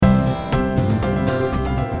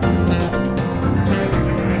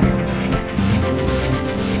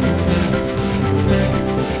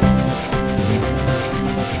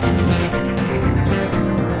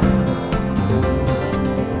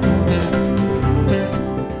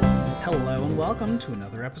Welcome to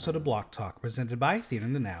another episode of Block Talk, presented by Theater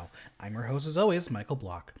in the Now. I'm your host, as always, Michael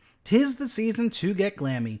Block. 'Tis the season to get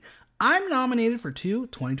glammy. I'm nominated for two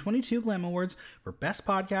 2022 Glam Awards for Best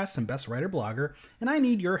Podcast and Best Writer-Blogger, and I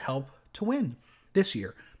need your help to win. This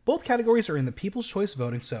year, both categories are in the People's Choice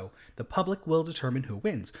voting, so the public will determine who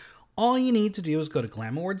wins. All you need to do is go to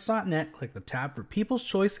glamawards.net, click the tab for People's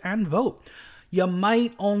Choice, and vote. You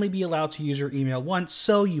might only be allowed to use your email once,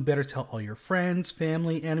 so you better tell all your friends,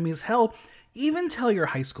 family, enemies, hell, even tell your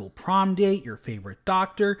high school prom date, your favorite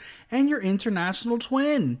doctor, and your international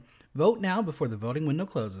twin. Vote now before the voting window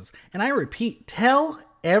closes. And I repeat, tell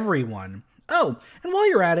everyone. Oh, and while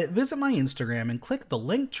you're at it, visit my Instagram and click the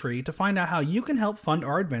link tree to find out how you can help fund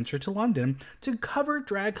our adventure to London to cover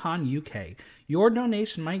DragCon UK. Your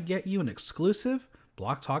donation might get you an exclusive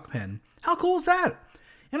Block Talk pin. How cool is that?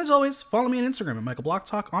 And as always, follow me on Instagram at Michael Block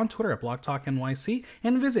Talk, on Twitter at BlockTalkNYC,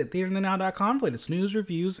 and visit theaterinthenow.com for latest news,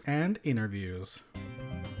 reviews, and interviews.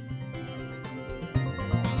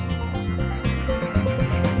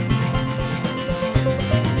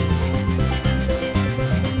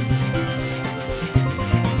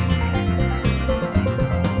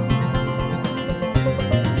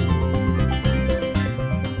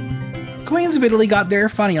 Queens of Italy got their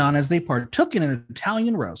funny on as they partook in an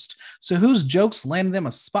Italian roast. So whose jokes landed them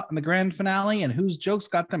a spot in the grand finale and whose jokes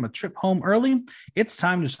got them a trip home early? It's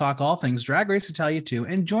time to talk all things Drag Race Italia 2,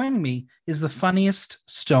 and joining me is the funniest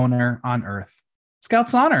stoner on earth, Scout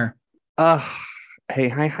Sonner. Hey,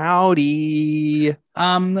 hi, howdy.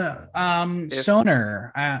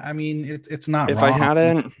 Stoner. I mean, it's not if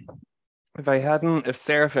wrong. If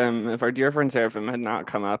our dear friend Seraphim had not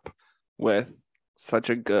come up with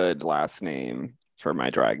such a good last name for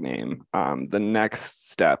my drag name, the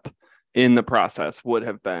next step in the process would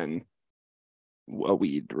have been a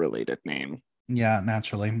weed related name. Yeah,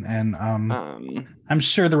 naturally. And I'm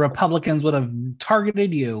sure the Republicans would have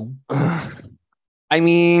targeted you. I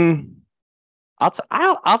mean,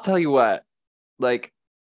 I'll tell you what, like,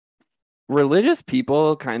 religious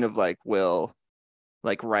people kind of like will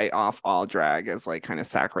like write off all drag as like kind of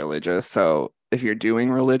sacrilegious. So if you're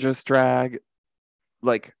doing religious drag,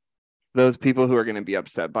 like, those people who are going to be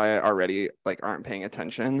upset by it already like aren't paying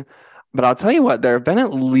attention. But I'll tell you what, there have been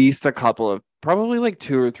at least a couple of, probably like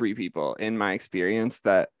 2 or 3 people in my experience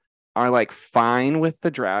that are like fine with the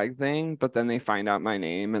drag thing, but then they find out my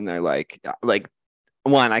name and they're like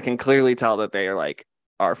one, I can clearly tell that they are like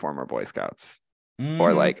our former Boy Scouts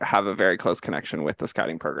or like have a very close connection with the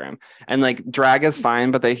scouting program, and like drag is fine,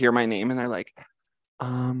 but they hear my name and they're like,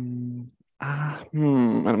 and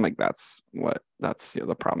I'm like, that's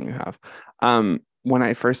the problem you have. When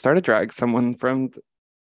I first started drag, someone from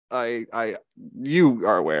you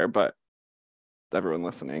are aware, but everyone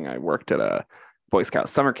listening, I worked at a Boy Scout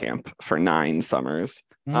summer camp for 9 summers.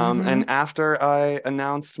 And after I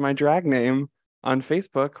announced my drag name on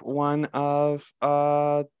Facebook, one of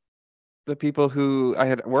the people who I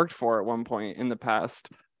had worked for at one point in the past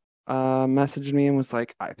messaged me and was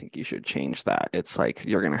like, I think you should change that. It's like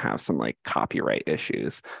you're gonna have some like copyright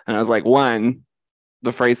issues. And I was like, one,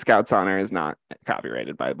 the phrase Scouts Honor is not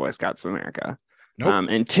copyrighted by the Boy Scouts of America. Nope.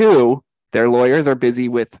 And 2, their lawyers are busy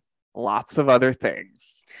with lots of other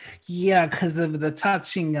things. Yeah, because of the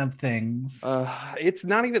touching of things. It's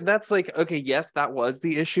not even, that's like, okay, yes, that was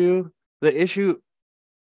the issue. The issue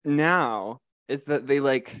now is that they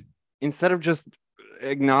like, instead of just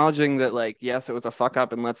acknowledging that like, yes, it was a fuck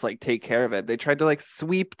up and let's like take care of it, they tried to like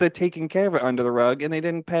sweep the taking care of it under the rug, and they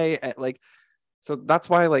didn't pay at, like, so that's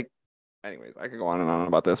why, like, anyways, I could go on and on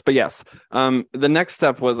about this, but yes, the next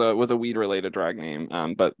step was a weed related drag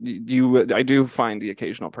name, but I do find the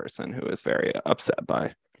occasional person who is very upset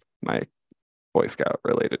by my Boy Scout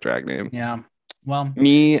related drag name. Yeah, well,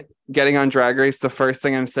 me getting on Drag Race, the first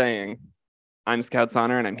thing I'm saying, I'm Scout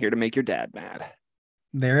Sonner and I'm here to make your dad mad.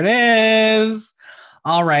 There it is.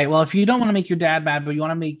 All right. Well, if you don't want to make your dad mad, but you want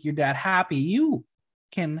to make your dad happy, you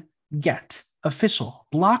can get official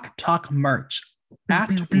Block Talk merch at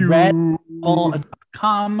redbull.com.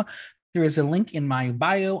 There is a link in my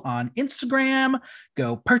bio on Instagram.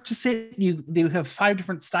 Go purchase it. They have 5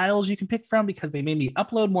 different styles you can pick from because they made me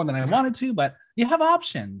upload more than I wanted to, but you have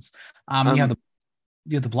options. You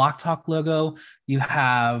have the Block Talk logo. You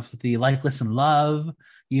have the Like, Listen, Love.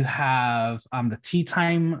 You have the Tea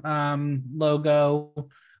Time logo.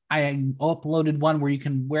 I uploaded one where you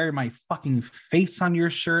can wear my fucking face on your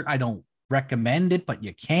shirt. I don't recommend it, but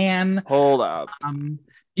you can. Hold up.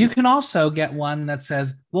 You can also get one that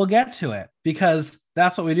says, we'll get to it, because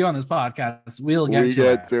that's what we do on this podcast. We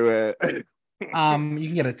get to it. You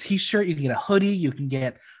can get a t-shirt, you can get a hoodie, you can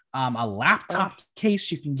get A laptop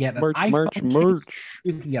case. You can get an iPhone merch. case.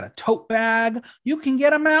 You can get a tote bag. You can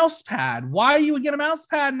get a mouse pad. Why you would get a mouse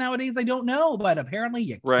pad nowadays, I don't know, but apparently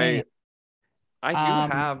you Right. can. I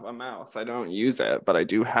do have a mouse. I don't use it, but I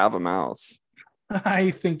do have a mouse.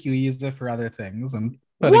 I think you use it for other things and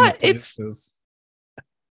putting What? it places.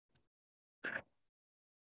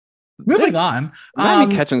 Moving on. Not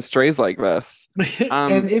me catching strays like this.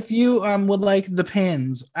 And if you would like the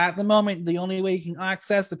pins, at the moment, the only way you can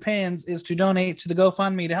access the pins is to donate to the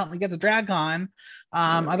GoFundMe to help me get the DragCon.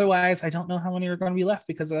 Otherwise, I don't know how many are going to be left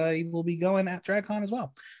because I will be going at DragCon as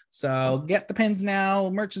well. So get the pins now.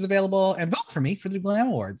 Merch is available, and vote for me for the Glam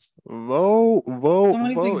Awards. Vote.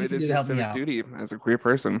 It is your civic duty as a queer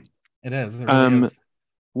person. It is. It really is.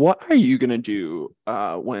 What are you gonna do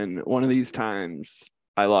when one of these times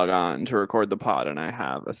I log on to record the pod and I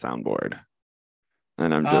have a soundboard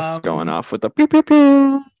and I'm just going off with the pew pew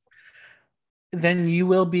pew? Then you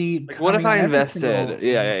will be. Like, what if I invested?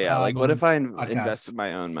 Yeah. Like, what if I invested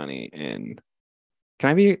my own money in? Can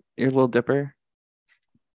I be your little dipper?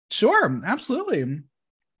 Sure, absolutely.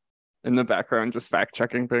 In the background, just fact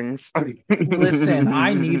checking things. Listen,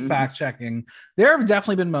 I need fact checking. There have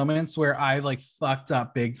definitely been moments where I like fucked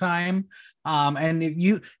up big time. And if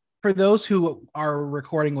you, for those who are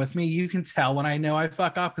recording with me, you can tell when I know I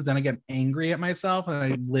fuck up because then I get angry at myself and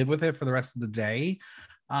I live with it for the rest of the day.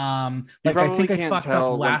 Like I think I fucked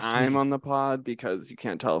up last week. I'm on the pod because you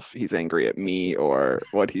can't tell if he's angry at me or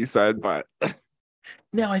what he said, but.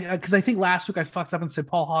 No, because I think last week I fucked up and said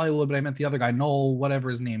Paul Hollywood, but I meant the other guy, Noel,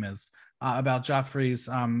 whatever his name is, about Joffrey's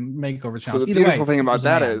makeover challenge. So the beautiful thing about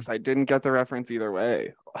that is I didn't get the reference either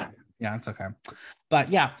way. Yeah, it's okay.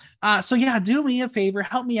 But yeah, so yeah, do me a favor,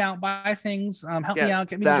 help me out, buy things, help me out,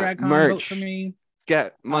 get me to DragCon, vote for me.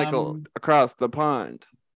 Get Michael across the pond.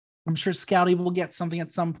 I'm sure Scouty will get something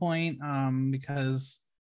at some point, because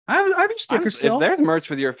I have your sticker still. If there's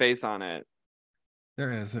merch with your face on it.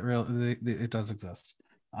 There is. It does exist.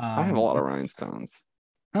 I have a lot of rhinestones.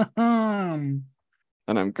 And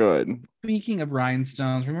I'm good. Speaking of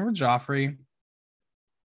rhinestones, remember Joffrey?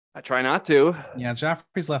 I try not to. Yeah,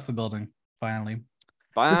 Joffrey's left the building, finally.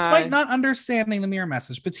 Bye. Despite not understanding the mirror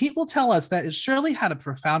message, Petite will tell us that it surely had a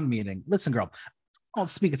profound meaning. Listen, girl, I don't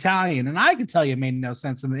speak Italian, and I can tell you it made no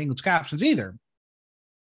sense in the English captions either.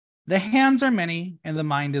 The hands are many, and the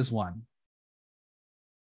mind is one.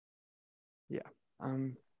 Yeah.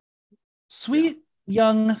 Sweet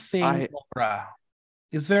young thing Laura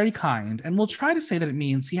is very kind and will try to say that it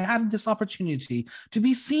means he had this opportunity to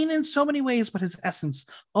be seen in so many ways, but his essence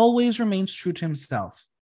always remains true to himself.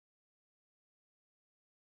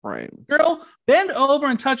 Right. Girl, bend over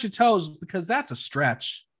and touch your toes because that's a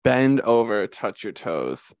stretch. Bend over, touch your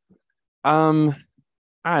toes. I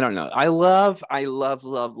don't know. I love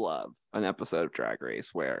an episode of Drag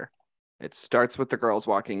Race where it starts with the girls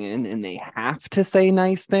walking in and they have to say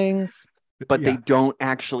nice things, but they don't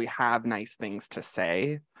actually have nice things to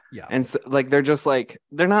say. Yeah. And so like, they're just like,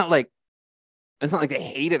 they're not like, it's not like they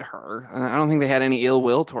hated her. I don't think they had any ill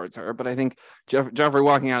will towards her, but I think Joffrey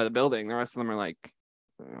walking out of the building, the rest of them are like,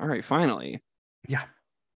 all right, finally. Yeah.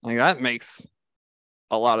 Like that makes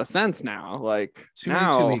a lot of sense now. Like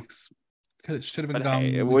 2 weeks. It should have been gone.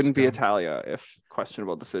 Hey, it wouldn't be Italia if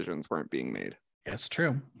questionable decisions weren't being made. It's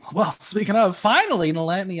true. Well, speaking of, finally,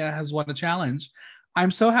 Nalenia has won a challenge. I'm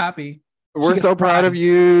so happy. We're so proud of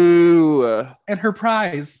you. And her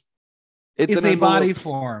prize is a body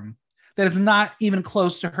form that is not even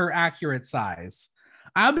close to her accurate size.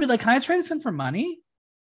 I'll be like, can I trade this in for money?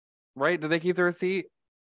 Right? Did they keep the receipt?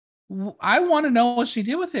 I want to know what she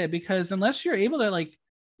did with it, because unless you're able to like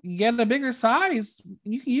get a bigger size,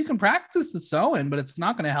 you can practice the sewing, but it's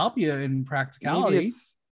not going to help you in practicality.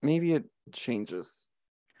 Maybe it changes.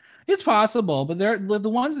 It's possible, but they're the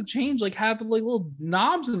ones that change like have like little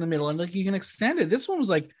knobs in the middle and like you can extend it. This one was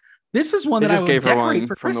like, this is one that I would decorate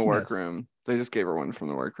for Christmas. The workroom. They just gave her one from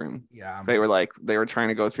the workroom. Yeah. They were trying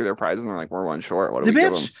to go through their prizes and they're like, we're one short. What do we give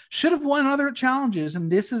them? The bitch should have won other challenges,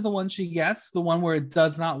 and this is the one she gets, the one where it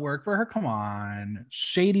does not work for her. Come on.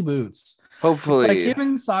 Shady boots. Hopefully. It's like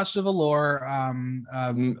giving Sasha Velour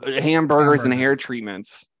hamburgers and hair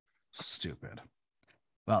treatments. Stupid.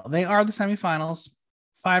 Well, they are the semifinals.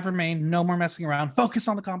 5 remain. No more messing around. Focus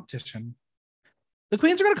on the competition. The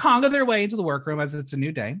queens are going to conga their way into the workroom as it's a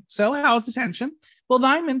new day. So how's the tension? Well,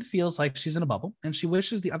 Diamond feels like she's in a bubble and she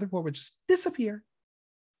wishes the other 4 would just disappear.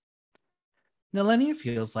 Nalenia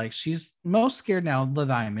feels like she's most scared now of the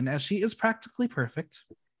Diamond as she is practically perfect.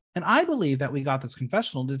 And I believe that we got this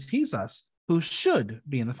confessional to tease us who should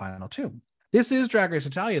be in the final 2. This is Drag Race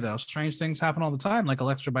Italia, though. Strange things happen all the time, like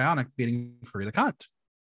Electra Bionic beating Farida Kant.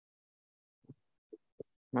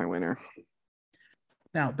 My winner.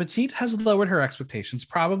 Now, Petite has lowered her expectations.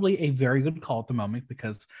 Probably a very good call at the moment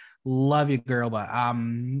because love you, girl, but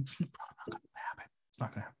it's not gonna happen. It's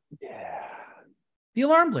not gonna happen. Yeah. The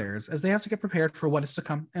alarm blares as they have to get prepared for what is to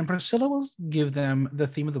come, and Priscilla will give them the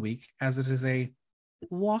theme of the week as it is a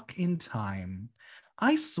walk in time.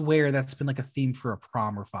 I swear that's been like a theme for a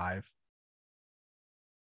prom or 5.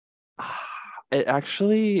 It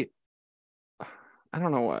actually, I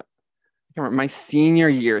don't know what. I can't remember. My senior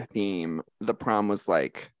year theme, the prom was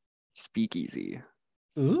like speakeasy.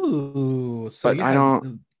 Ooh, so But I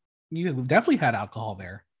don't. you definitely had alcohol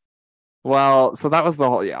there. Well, so that was the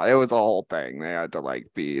whole. Yeah, it was a whole thing. They had to like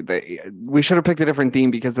We should have picked a different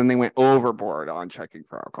theme because then they went overboard on checking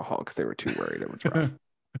for alcohol because they were too worried it was rough.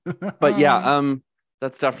 But yeah,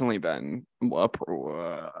 that's definitely been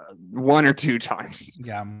one or two times.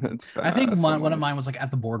 Yeah, I think one of mine was like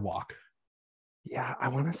at the boardwalk. Yeah, I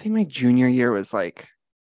want to say my junior year was like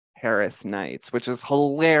Paris Nights, which is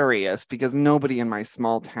hilarious because nobody in my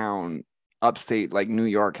small town upstate like New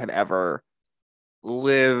York had ever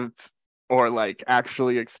lived or like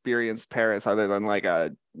actually experienced Paris other than like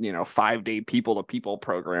a 5-day people to people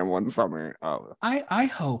program one summer. Oh, I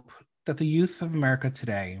hope that the youth of America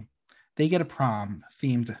today, they get a prom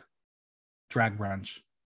themed drag brunch.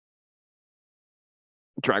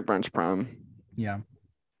 Drag brunch prom. Yeah.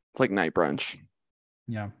 Like night brunch.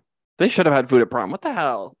 Yeah. They should have had food at prom. What the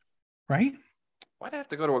hell? Right? Why'd I have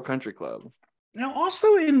to go to a country club? Now,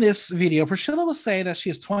 also in this video, Priscilla will say that she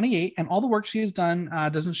is 28 and all the work she has done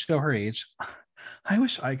doesn't show her age. I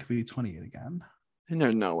wish I could be 28 again. And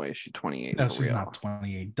there's no way she's 28. No, she's real. not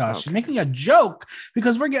 28. Duh. Okay. She's making a joke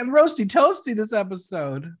because we're getting roasty toasty this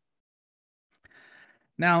episode.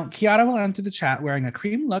 Now, Kiara will enter the chat wearing a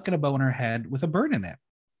cream look and a bow on her head with a bird in it.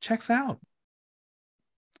 Checks out.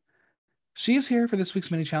 She is here for this week's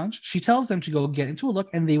mini challenge. She tells them to go get into a look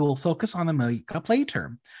and they will focus on the makeup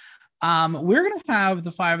later. We're going to have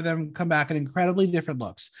the 5 of them come back in incredibly different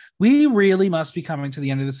looks. We really must be coming to the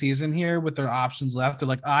end of the season here with their options left. They're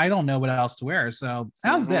like, I don't know what else to wear. So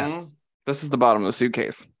how's this? This is the bottom of the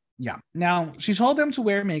suitcase. Yeah. Now, she told them to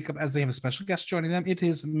wear makeup as they have a special guest joining them. It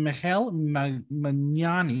is Michelle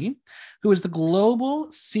Magnani, who is the global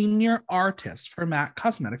senior artist for MAC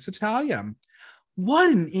Cosmetics Italia.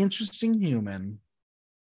 What an interesting human.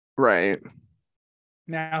 Right.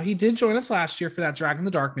 Now, he did join us last year for that Dragon in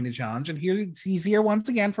the Dark mini challenge, and he's here once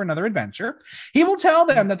again for another adventure. He will tell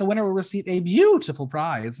them that the winner will receive a beautiful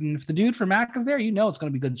prize, and if the dude from MAC is there, you know it's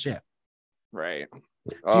going to be good shit. Right.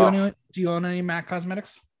 Do you own any MAC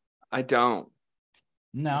Cosmetics? I don't.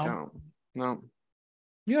 No. I don't. No.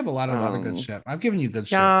 You have a lot of other good shit. I've given you good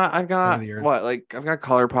shit. Yeah, I've got what? Like I've got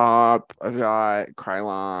ColourPop, I've got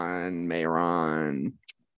Krylon, Mayron,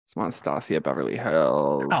 some Anastasia Beverly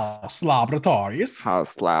Hills. House Laboratories.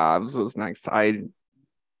 Haus Labs was next.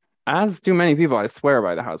 As do many people, I swear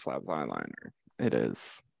by the Haus Labs eyeliner. It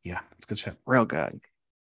is. Yeah, it's good shit. Real good.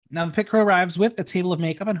 Now the pit crew arrives with a table of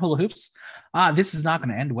makeup and hula hoops. This is not going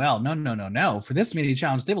to end well. No. For this mini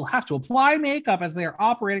challenge, they will have to apply makeup as they are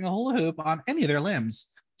operating a hula hoop on any of their limbs.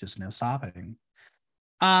 Just no stopping.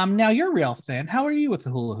 Now you're real thin. How are you with the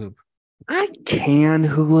hula hoop? I can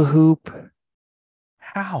hula hoop.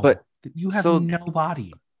 How? But you have no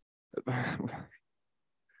body. I'm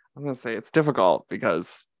gonna say it's difficult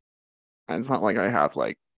because it's not like I have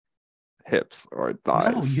like hips or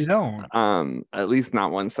thighs. No, you don't. At least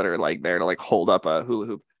not ones that are like there to like hold up a hula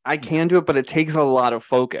hoop. I can do it, but it takes a lot of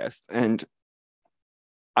focus. And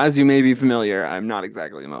as you may be familiar, I'm not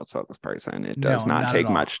exactly the most focused person. It does not take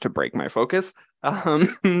much to break my focus.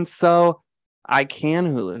 So I can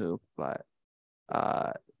hula hoop, but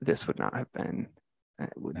this would not have been.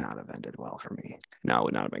 It would not have ended well for me. No, it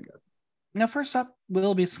would not have been good. Now, first up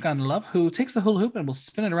will be Skundlove, who takes the hula hoop and will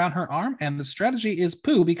spin it around her arm. And the strategy is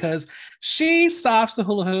poo because she stops the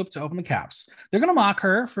hula hoop to open the caps. They're going to mock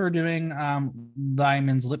her for doing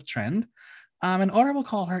Diamond's lip trend. And Aura will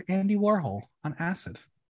call her Andy Warhol on acid.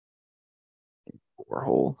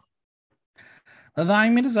 Warhol. The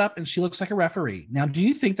Diamond is up and she looks like a referee. Now, do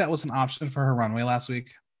you think that was an option for her runway last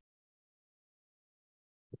week?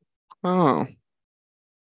 Oh.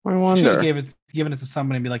 I wonder. She should have given it to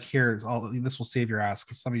somebody and be like, "Here, this will save your ass,"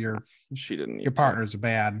 because some of your partners are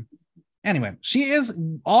bad. Anyway, she is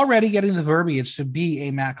already getting the verbiage to be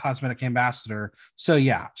a MAC Cosmetic ambassador. So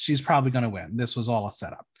yeah, she's probably going to win. This was all a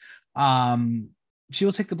setup. She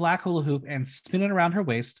will take the black hula hoop and spin it around her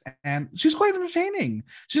waist, and she's quite entertaining.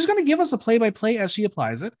 She's going to give us a play-by-play as she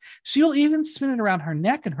applies it. She'll even spin it around her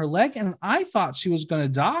neck and her leg, and I thought she was going to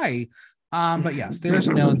die. But yes, there's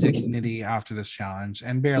no dignity after this challenge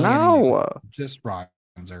and barely any, just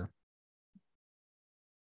bronzer.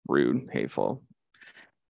 rude, hateful.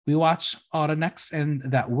 We watch Autumn next, and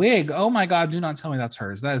that wig. Oh my God! Do not tell me that's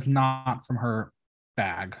hers. That is not from her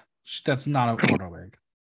bag. That's not an Autumn wig.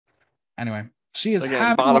 Anyway, she is Again,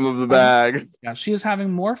 having bottom of the bag. Yeah, she is having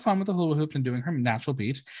more fun with the hula hoop than doing her natural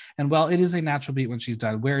beat. And while it is a natural beat when she's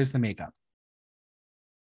done, where is the makeup?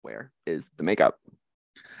 Where is the makeup?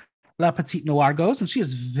 La Petite Noire goes, and she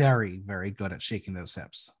is very, very good at shaking those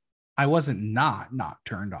hips. I wasn't not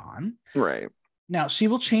turned on. Right. Now, she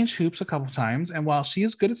will change hoops a couple times, and while she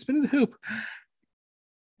is good at spinning the hoop,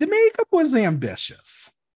 the makeup was ambitious.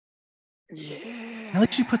 Yeah. At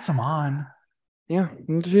least she put some on. Yeah,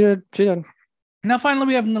 she did. Now, finally,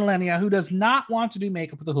 we have Nelenia, who does not want to do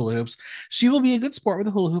makeup with the hula hoops. She will be a good sport with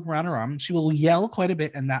the hula hoop around her arm. She will yell quite a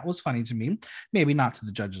bit, and that was funny to me. Maybe not to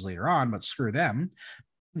the judges later on, but screw them.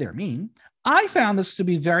 They're mean. I found this to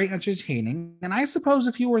be very entertaining, and I suppose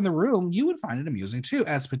if you were in the room, you would find it amusing too,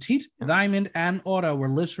 as Petite, Diamond, and Aura were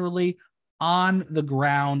literally on the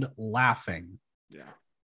ground laughing. Yeah.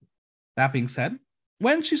 That being said,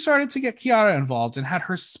 when she started to get Kiara involved and had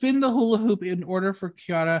her spin the hula hoop in order for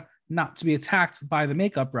Kiara not to be attacked by the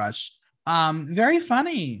makeup brush, very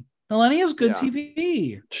funny. Nelenia is good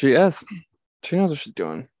TV. She is. She knows what she's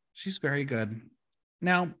doing. She's very good.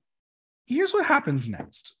 Now, here's what happens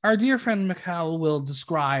next. Our dear friend Mikhail will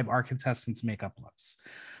describe our contestants' makeup looks.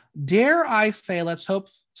 Dare I say, let's hope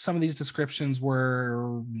some of these descriptions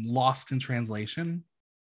were lost in translation.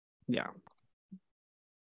 Yeah.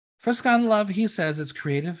 For Scan Love, he says it's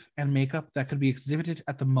creative and makeup that could be exhibited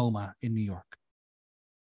at the MoMA in New York.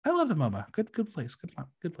 I love the MoMA. Good place. Good fun.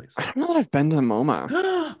 Good place. I don't know that I've been to the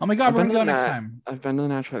MoMA. Oh my God, we're gonna go next time. I've been to the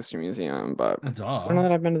Natural History Museum, but I Duh. don't know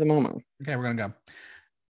that I've been to the MoMA. Okay, we're gonna go.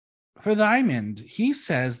 For Diamond, he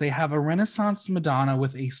says they have a Renaissance Madonna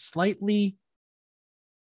with a slightly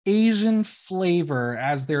Asian flavor,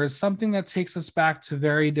 as there is something that takes us back to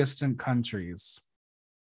very distant countries.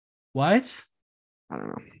 What? I don't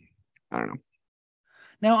know.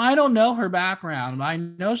 Now, I don't know her background. I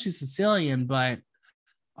know she's Sicilian, but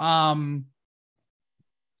I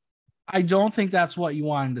don't think that's what you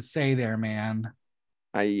wanted to say there, man.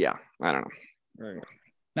 Yeah, I don't know.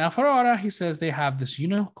 Now, for Aura, he says they have this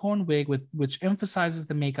unicorn wig which emphasizes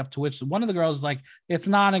the makeup, to which one of the girls is like, it's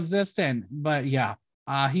non-existent. But yeah,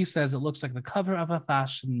 he says it looks like the cover of a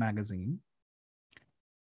fashion magazine.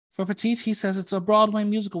 For Petite, he says it's a Broadway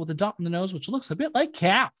musical with a dot in the nose, which looks a bit like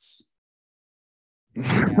Cats.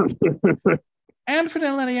 Yeah. And for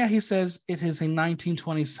Nelenia, he says it is a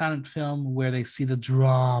 1920s silent film where they see the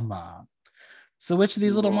drama. So which of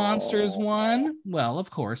these little monsters won? Well, of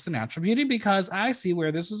course, the Natural Beauty, because I see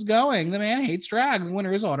where this is going. The man hates drag. The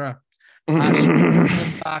winner is Aura.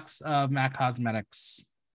 The box of MAC Cosmetics.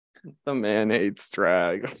 The man hates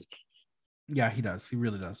drag. Yeah, he does. He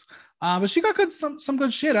really does. But she got some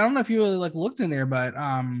good shit. I don't know if you really like looked in there, but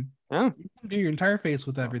you can do your entire face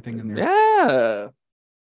with everything in there. Yeah.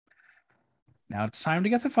 Now it's time to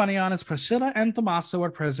get the funny on, as Priscilla and Tommaso are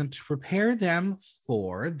present to prepare them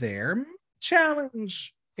for their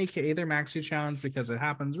challenge, aka their Maxi challenge, because it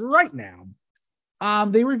happens right now.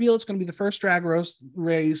 They reveal it's going to be the first drag roast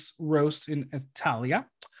in Italia.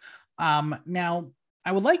 Now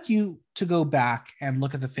I would like you to go back and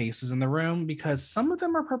look at the faces in the room, because some of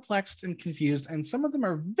them are perplexed and confused, and some of them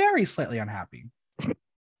are very slightly unhappy.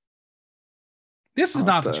 This is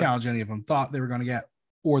not the challenge any of them thought they were going to get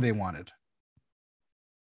or they wanted.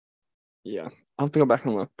 Yeah, I'll have to go back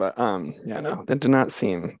and look, but yeah, no, that did not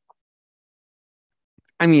seem.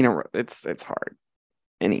 I mean, it's hard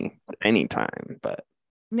any time, but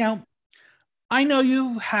now I know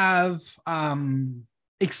you have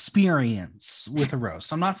experience with a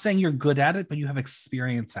roast. I'm not saying you're good at it, but you have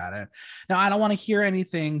experience at it. Now, I don't want to hear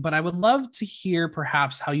anything, but I would love to hear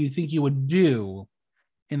perhaps how you think you would do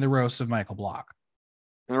in the roast of Michael Block.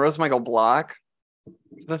 In the roast of Michael Block,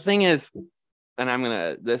 the thing is,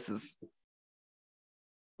 and this is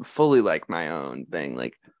fully like my own thing.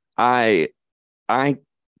 Like I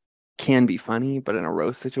can be funny, but in a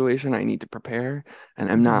roast situation, I need to prepare,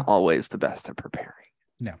 and I'm not always the best at preparing.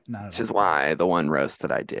 No, not at all. Which is why the one roast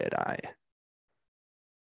that I did, I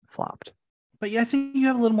flopped. But yeah, I think you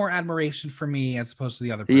have a little more admiration for me as opposed to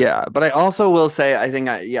the other person. Yeah, but I also will say, and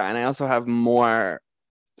I also have more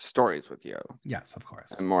stories with you. Yes, of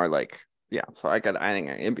course. And more like, yeah, so I think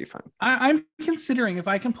it'd be fun. I'm considering if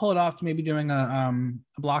I can pull it off to maybe doing a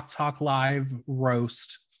Block Talk Live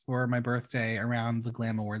roast for my birthday around the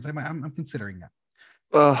Glam Awards. I'm considering it.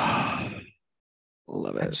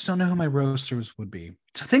 Love it. I just don't know who my roasters would be.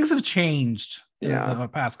 So things have changed in the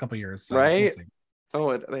past couple of years. So right?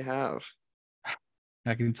 We'll they have.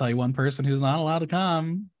 I can tell you one person who's not allowed to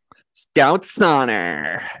come. Scout's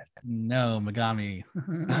honor. No, Megami.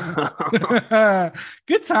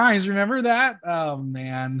 Good times. Remember that? Oh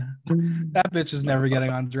man, that bitch is never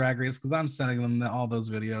getting on Drag Race because I'm sending them all those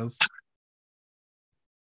videos.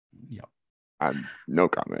 Yep. No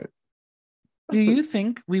comment. Do you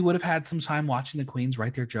think we would have had some time watching the queens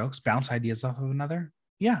write their jokes, bounce ideas off of another?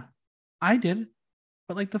 Yeah, I did.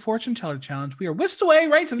 But like the fortune teller challenge, we are whisked away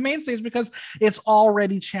right to the main stage because it's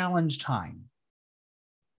already challenge time.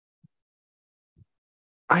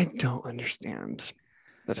 I don't understand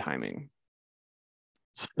the timing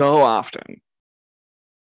so often.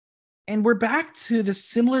 And we're back to the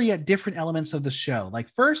similar yet different elements of the show. Like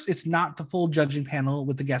first, it's not the full judging panel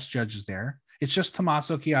with the guest judges there. It's just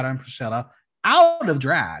Tommaso, Chiara, and Priscilla out of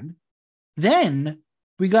drag. Then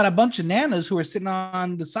we got a bunch of nanas who are sitting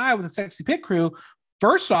on the side with a sexy pit crew.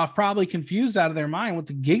 First off, probably confused out of their mind what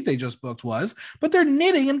the gig they just booked was, but they're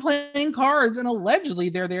knitting and playing cards, and allegedly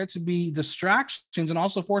they're there to be distractions and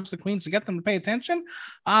also force the queens to get them to pay attention.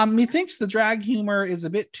 Methinks the drag humor is a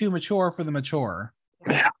bit too mature for the mature.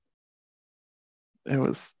 Yeah. It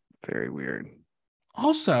was very weird.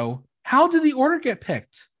 Also, how did the order get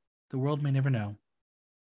picked? The world may never know.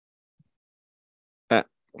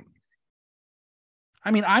 I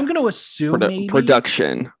mean, I'm going to assume maybe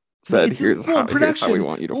production said, here's how we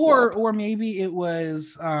want you to flop. Or maybe it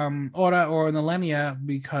was Ora or Nalenia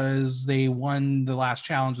because they won the last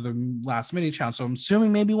challenge or the last mini challenge. So I'm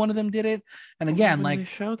assuming maybe one of them did it. And again, like they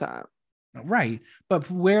show that. Right. But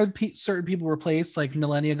where certain people were placed, like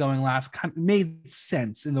Millennia going last, made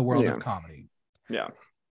sense in the world of comedy. Yeah.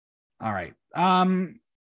 All right.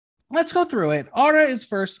 Let's go through it. Aura is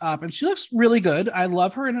first up, and she looks really good. I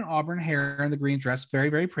love her in an auburn hair and the green dress. Very,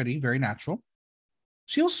 very pretty, very natural.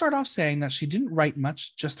 She will start off saying that she didn't write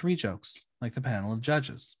much, just 3 jokes, like the panel of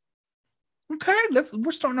judges. Okay,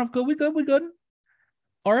 we're starting off good. We good.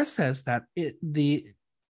 Aura says that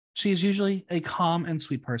she is usually a calm and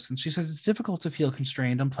sweet person. She says it's difficult to feel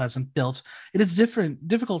constrained, unpleasant, built. It is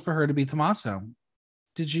difficult for her to be Tommaso.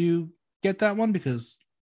 Did you get that one? Because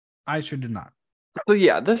I sure did not. So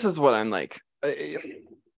yeah, this is what I'm like.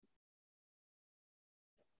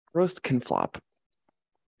 Roast can flop.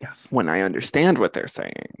 Yes. When I understand what they're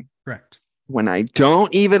saying. Correct. When I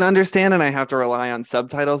don't even understand and I have to rely on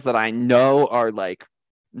subtitles that I know are like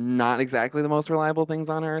not exactly the most reliable things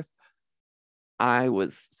on earth, I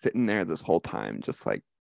was sitting there this whole time just like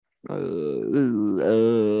Now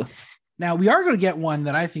we are going to get one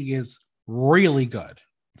that I think is really good.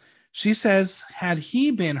 She says, had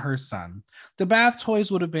he been her son, the bath toys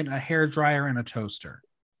would have been a hairdryer and a toaster.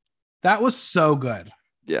 That was so good.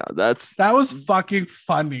 Yeah, that was fucking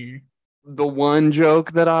funny. The one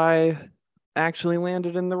joke that I actually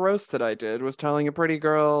landed in the roast that I did was telling a pretty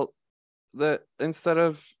girl that instead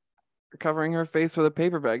of covering her face with a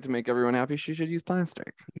paper bag to make everyone happy, she should use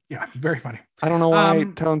plastic. Yeah, very funny. I don't know why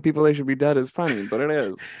telling people they should be dead is funny, but it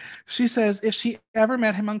is. She says if she ever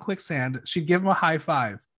met him on quicksand, she'd give him a high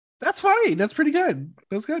five. That's funny. That's pretty good.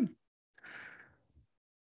 That was good.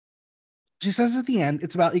 She says at the end,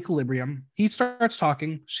 it's about equilibrium. He starts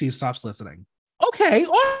talking. She stops listening. Okay,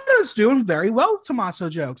 Aura's doing very well with Tommaso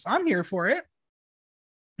jokes. I'm here for it.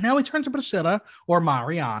 Now we turn to Priscilla, or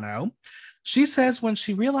Mariano. She says when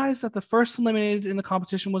she realized that the first eliminated in the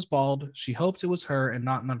competition was bald, she hoped it was her and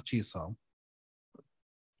not Narciso.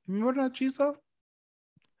 Remember Narciso?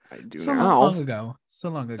 I do so now. Long ago. So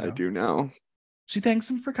long ago. I do know. She thanks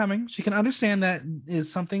him for coming. She can understand that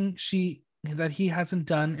is something that he hasn't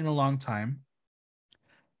done in a long time.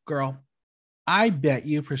 Girl, I bet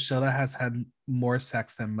you Priscilla has had more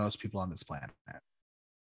sex than most people on this planet.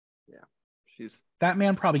 Yeah. That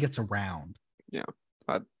man probably gets around. Yeah.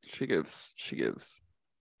 She gives. She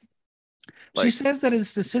says that it is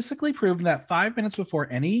statistically proven that 5 minutes before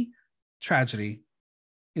any tragedy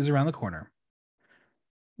is around the corner,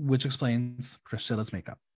 which explains Priscilla's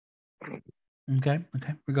makeup. Okay,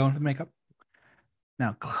 we're going for the makeup.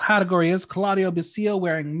 Now, category is Claudio Bisio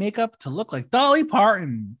wearing makeup to look like Dolly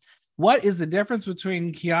Parton. What is the difference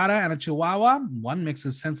between Chiara and a Chihuahua? One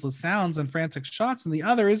mixes senseless sounds and frantic shots, and the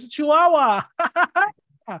other is a Chihuahua.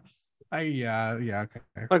 Okay.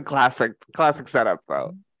 A classic setup,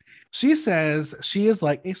 though. She says she is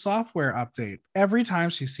like a software update. Every time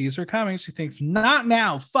she sees her coming, she thinks, not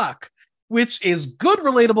now, fuck, which is good,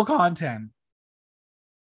 relatable content.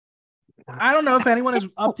 I don't know if anyone has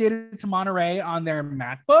updated to Monterey on their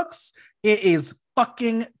MacBooks. It is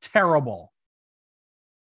fucking terrible.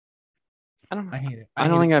 I hate it. I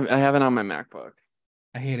don't think I have it on my MacBook.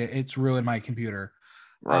 I hate it. It's ruined my computer.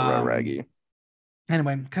 Raggy.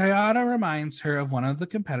 Anyway, Kayada reminds her of one of the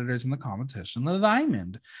competitors in the competition, La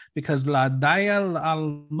Diamond, because La Dial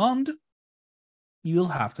Almond, you'll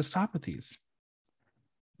have to stop with these.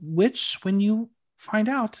 Which, when you find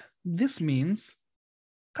out, this means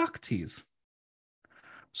cocktease.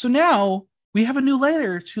 So now we have a new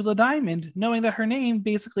layer to La Diamond, knowing that her name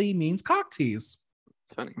basically means cocktease.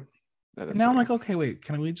 It's funny. And now I'm like, okay, wait,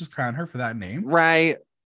 can we just crown her for that name? Right.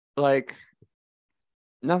 Like,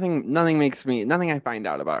 nothing I find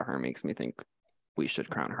out about her makes me think we should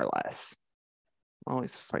crown her less.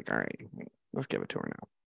 Always just like, all right, let's give it to her now.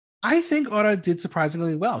 I think Ora did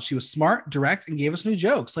surprisingly well. She was smart, direct, and gave us new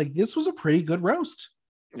jokes. Like, this was a pretty good roast.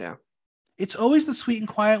 Yeah. It's always the sweet and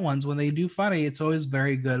quiet ones. When they do funny, it's always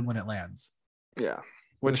very good when it lands. Yeah.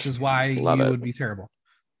 Which is why you would be terrible.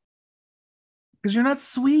 Because you're not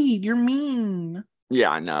sweet. You're mean.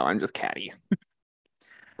 Yeah, no, I'm just catty.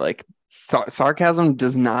 Like, sarcasm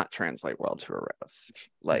does not translate well to a roast.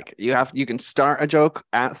 Like, you can start a joke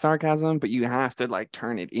at sarcasm, but you have to like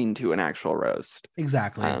turn it into an actual roast.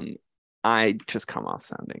 Exactly. I just come off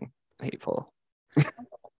sounding hateful.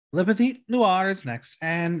 Le Petit Noir is next,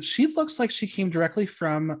 and she looks like she came directly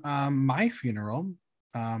from my funeral.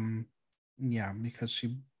 Yeah, because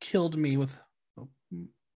she killed me with an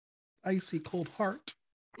icy cold heart.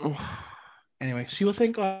 Anyway, she will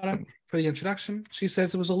thank Anna for the introduction. She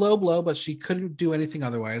says it was a low blow, but she couldn't do anything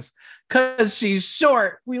otherwise because she's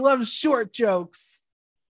short. We love short jokes.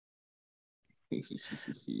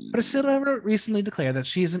 Priscilla recently declared that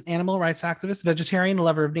she is an animal rights activist, vegetarian,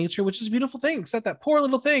 lover of nature, which is a beautiful thing, except that poor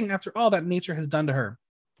little thing after all that nature has done to her.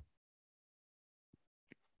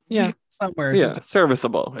 Yeah, somewhere. Yeah,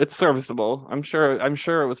 serviceable. It's serviceable. I'm sure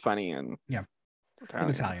it was funny and in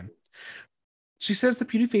Italian. She says the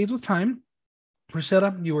beauty fades with time.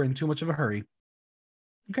 Priscilla, you were in too much of a hurry.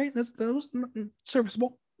 Okay, that was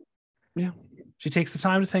serviceable. Yeah. She takes the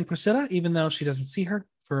time to thank Priscilla, even though she doesn't see her.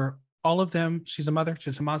 For all of them, she's a mother.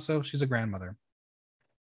 To Tommaso, she's a grandmother.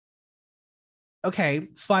 Okay,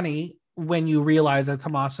 funny when you realize that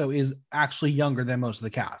Tommaso is actually younger than most of the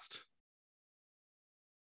cast.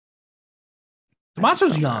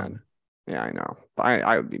 Tommaso's young. Yeah, I know.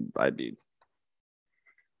 I'd be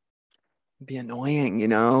annoying,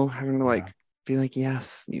 having to be like,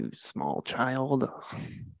 yes, you small child.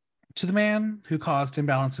 To the man who caused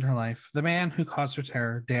imbalance in her life, the man who caused her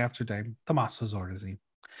terror day after day, Tommaso Zorzi.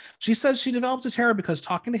 She says she developed a terror because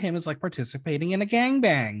talking to him is like participating in a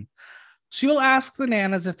gangbang. She will ask the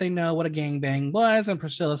nanas if they know what a gangbang was, and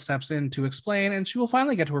Priscilla steps in to explain, and she will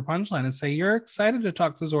finally get to her punchline and say, you're excited to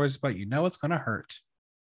talk to Zorzi, but you know it's going to hurt.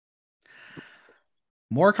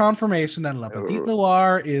 More confirmation that Le Petit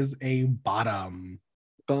Noir is a bottom.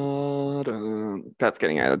 That's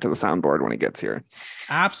getting added to the soundboard when it gets here.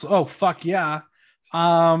 Absolutely. Oh, fuck yeah.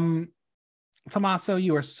 Tommaso,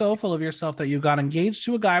 you are so full of yourself that you got engaged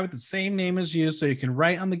to a guy with the same name as you so you can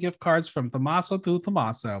write on the gift cards from Tommaso to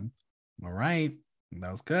Tommaso. All right.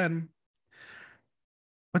 That was good.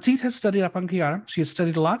 Petite has studied up on Chiara. She has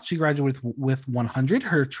studied a lot. She graduated with 100.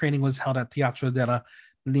 Her training was held at Teatro della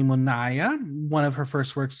Limonaia. One of her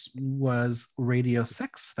first works was Radio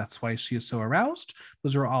 6. That's why she is so aroused.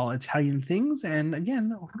 Those are all Italian things. And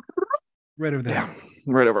again, right over there. Yeah,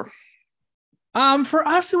 right over. For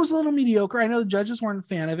us, it was a little mediocre. I know the judges weren't a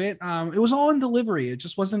fan of it. It was all in delivery. It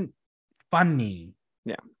just wasn't funny.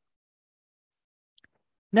 Yeah.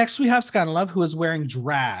 Next, we have Skanalov, who is wearing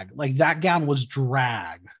drag. Like, that gown was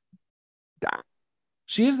drag. Yeah.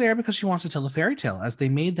 She is there because she wants to tell a fairy tale, as they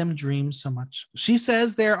made them dream so much. She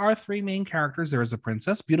says there are three main characters. There is a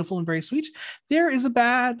princess, beautiful and very sweet. There is a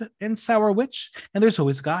bad and sour witch. And there's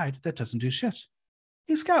always a guide that doesn't do shit.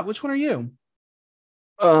 Hey, Scout, which one are you?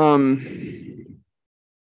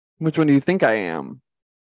 Which one do you think I am?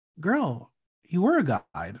 Girl, you were a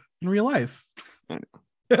guide in real life. I know.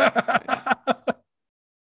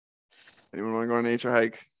 Anyone want to go on a nature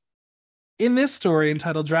hike? In this story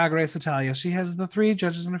entitled Drag Race Italia, she has the three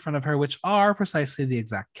judges in front of her, which are precisely the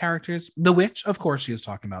exact characters. The witch, of course, she is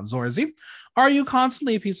talking about Zorzi. Are you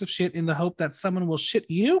constantly a piece of shit in the hope that someone will shit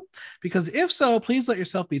you? Because if so, please let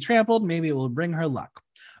yourself be trampled. Maybe it will bring her luck.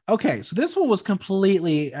 Okay, so this one was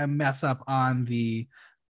completely a mess up on the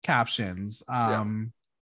captions.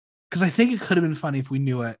 Because I think it could have been funny if we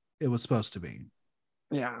knew what it was supposed to be.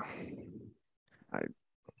 Yeah.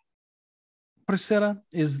 Priscilla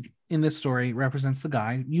is in this story represents the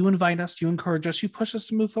guy. You invite us, you encourage us, you push us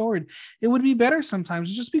to move forward. It would be better sometimes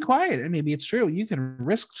to just be quiet, and maybe it's true. You can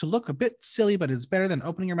risk to look a bit silly, but it's better than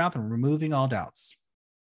opening your mouth and removing all doubts.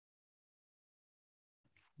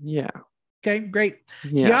 Yeah. Okay, great.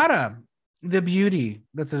 Yeah. Chiara the beauty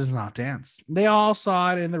that does not dance. They all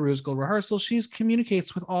saw it in the Ruse Gold rehearsal. She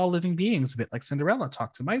communicates with all living beings, a bit like Cinderella.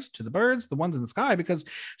 Talk to mice, to the birds, the ones in the sky, because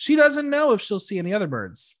she doesn't know if she'll see any other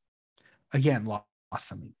birds. Again, lost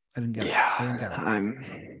something. I didn't get it. I didn't get it.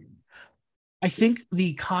 I think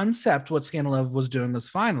the concept, what Scandalove was doing, was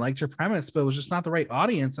fine. I liked her premise, but it was just not the right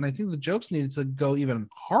audience. And I think the jokes needed to go even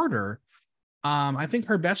harder. I think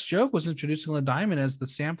her best joke was introducing the diamond as the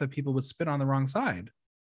stamp that people would spit on the wrong side.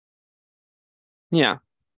 Yeah.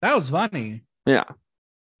 That was funny. Yeah.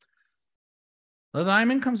 The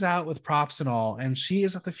diamond comes out with props and all, and she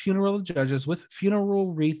is at the funeral of the judges with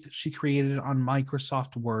funeral wreath she created on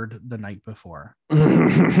Microsoft Word the night before.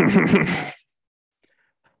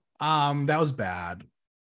 That was bad.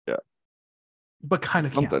 Yeah. But kind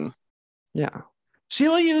of something. Camp. Yeah. She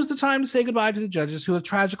will use the time to say goodbye to the judges who have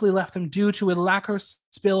tragically left them due to a lacquer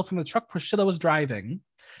spill from the truck Priscilla was driving.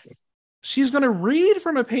 She's going to read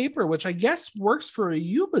from a paper, which I guess works for a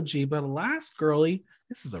eulogy, but alas, girly,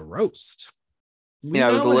 this is a roast. It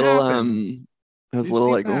was a little, it was a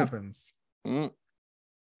little like, what happens. Now,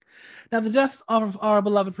 the death of our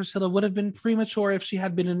beloved Priscilla would have been premature if she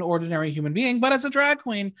had been an ordinary human being, but as a drag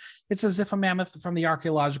queen, it's as if a mammoth from the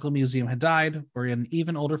archaeological museum had died, or an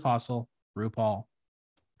even older fossil, RuPaul.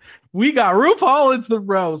 We got RuPaul into the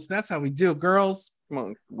roast. That's how we do it, girls. Come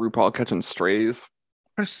on, RuPaul catching strays.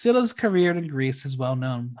 Priscilla's career in Greece is well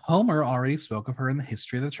known. Homer already spoke of her in the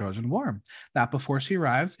history of the Trojan War. That before she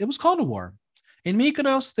arrived, it was called a war. In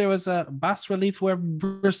Mykonos, there was a bas-relief where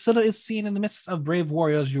Priscilla is seen in the midst of brave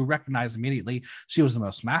warriors you recognize immediately. She was the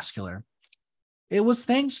most muscular. It was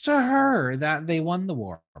thanks to her that they won the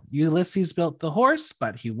war. Ulysses built the horse,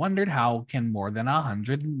 but he wondered how can more than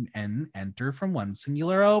 100 men enter from one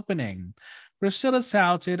singular opening. Priscilla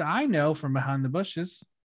shouted, I know from behind the bushes.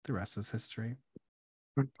 The rest is history.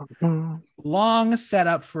 Long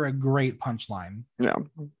setup for a great punchline. Yeah.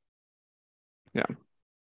 Yeah.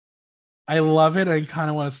 I love it. I kind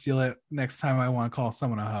of want to steal it next time I want to call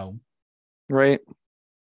someone a hoe. Right.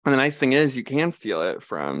 And the nice thing is you can steal it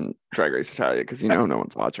from Drag Race Italia because no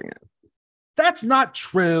one's watching it. That's not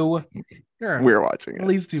true. We're watching it. At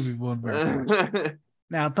least 2 people in there.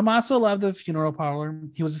 Now, Tommaso loved the funeral parlor.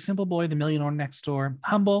 He was a simple boy, the millionaire next door.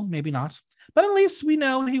 Humble, maybe not. But at least we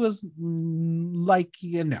know he was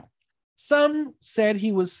Some said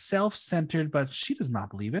he was self-centered, but she does not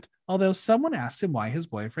believe it. Although someone asked him why his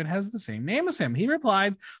boyfriend has the same name as him. He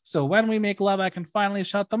replied, so when we make love, I can finally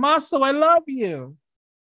shout, Tommaso, I love you.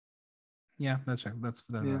 Yeah, that's right. That's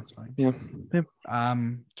funny. Yeah.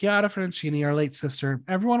 Chiara Francini, our late sister.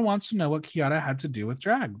 Everyone wants to know what Chiara had to do with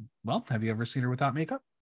drag. Well, have you ever seen her without makeup?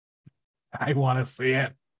 I want to see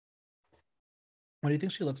it. What do you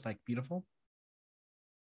think she looks like? Beautiful?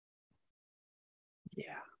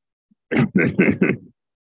 Yeah.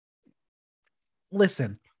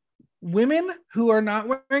 Listen, women who are not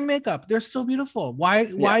wearing makeup, they're still beautiful. Why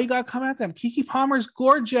you gotta come at them? Keke Palmer's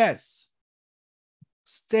gorgeous.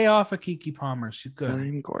 Stay off of Keke Palmer. She's good.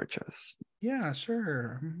 I'm gorgeous. Yeah,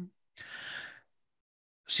 sure.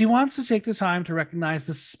 She wants to take the time to recognize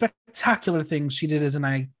the spectacular things she did as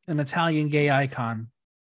an Italian gay icon.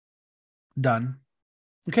 Done.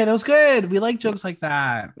 Okay, that was good. We like jokes like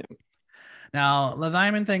that. Yeah. Now, the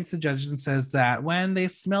Diamond thanks the judges and says that when they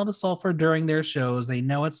smell the sulfur during their shows, they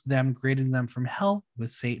know it's them greeting them from hell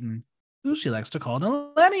with Satan, who she likes to call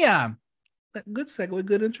Nilenia. Good segue,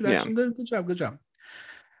 good introduction. Yeah. Good job.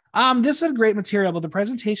 This is great material, but the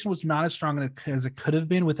presentation was not as strong as it could have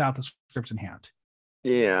been without the scripts in hand.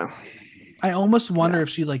 Yeah. I almost wonder if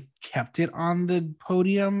she kept it on the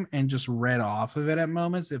podium and just read off of it at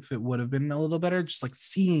moments, if it would have been a little better. Just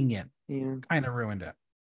seeing it kind of ruined it.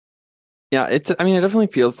 Yeah, it definitely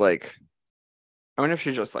feels like, I wonder if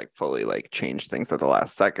she just fully changed things at the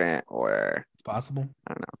last second, or it's possible.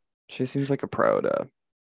 I don't know. She seems like a pro to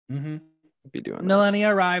be doing Nilenia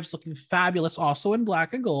arrives looking fabulous, also in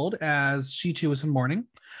black and gold, as she too is in mourning.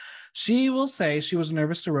 She will say she was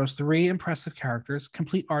nervous to roast 3 impressive characters,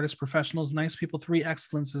 complete artists, professionals, nice people, 3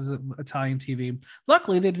 excellences of Italian TV.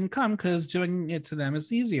 Luckily, they didn't come because doing it to them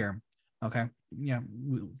is easier. Okay. Yeah.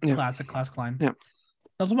 Classic line. Yeah.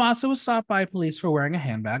 Now, Tommaso was stopped by police for wearing a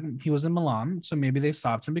handbag. He was in Milan, so maybe they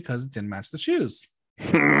stopped him because it didn't match the shoes.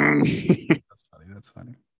 That's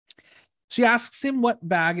funny. She asks him what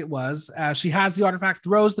bag it was, as she has the artifact,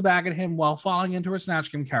 throws the bag at him while falling into her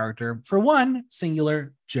Snatch Game character for one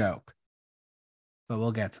singular joke. But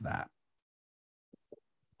we'll get to that.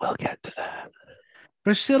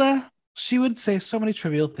 Priscilla She would say so many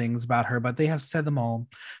trivial things about her, but they have said them all.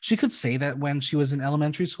 She could say that when she was in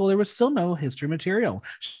elementary school, there was still no history material.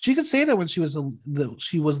 She could say that when she was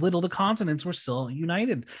little, the continents were still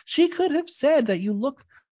united. She could have said that you look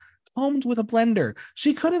combed with a blender.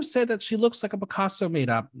 She could have said that she looks like a Picasso made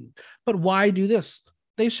up. But why do this?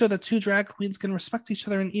 They show that two drag queens can respect each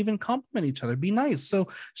other and even compliment each other, be nice. So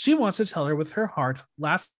she wants to tell her with her heart.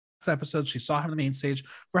 Last episode, she saw her on the main stage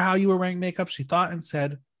for how you were wearing makeup. She thought and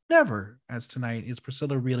said, never, as tonight, is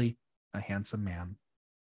Priscilla really a handsome man?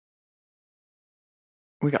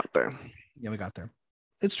 We got there. Yeah, we got there.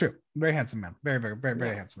 It's true. Very handsome man. Very, very, very,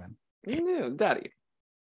 very handsome man. Yeah, daddy.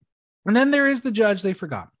 And then there is the judge they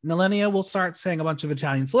forgot. Nalenia will start saying a bunch of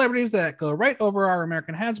Italian celebrities that go right over our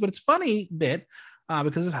American heads, but it's funny bit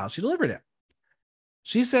because of how she delivered it.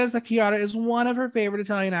 She says that Chiara is one of her favorite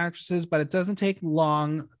Italian actresses, but it doesn't take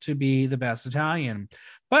long to be the best Italian.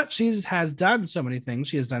 But she has done so many things.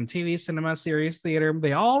 She has done TV, cinema, series, theater.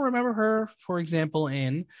 They all remember her, for example,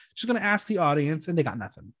 in she's going to ask the audience, and they got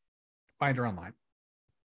nothing. Find her online.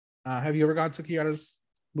 Have you ever gone to Chiara's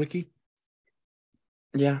wiki?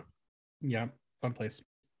 Yeah. Yeah, fun place.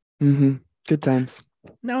 Mm-hmm. Good times.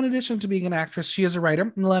 Now, in addition to being an actress, she is a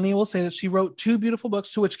writer. Melania will say that she wrote 2 beautiful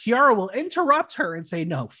books, to which Chiara will interrupt her and say,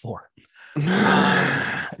 no, 4.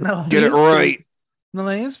 Get it right.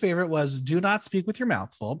 Melania's favorite was do not speak with your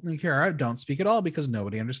mouth full. And Chiara, don't speak at all because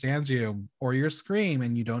nobody understands you, or you scream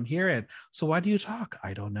and you don't hear it. So why do you talk?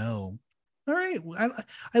 I don't know. All right.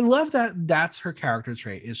 I love that. That's her character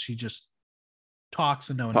trait, is she just talks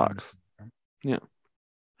and no one understands her. Yeah.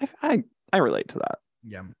 I relate to that.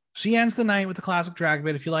 Yeah. She ends the night with the classic drag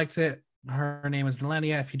bit. If you liked it, her name is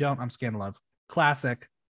Nalenia. If you don't, I'm Scandalove. Classic.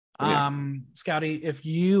 Yeah. Scouty, if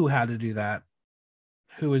you had to do that,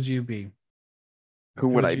 who would you be? Who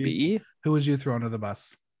would I be? Who would you throw under the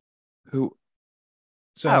bus? Who?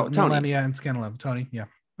 So Nalenia and Scandalove. Tony, yeah.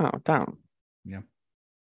 Oh, down. Yeah.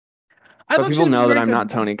 But people know that I'm not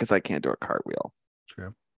Tony because I can't do a cartwheel.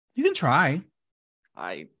 True. You can try.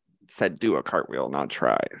 I said do a cartwheel, not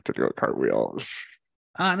try to do a cartwheel.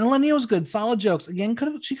 Nalenia was good. Solid jokes. Again,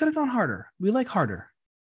 she could have gone harder. We like harder.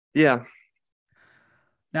 Yeah.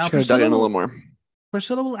 Now, should have dug in a little more.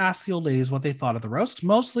 Priscilla will ask the old ladies what they thought of the roast.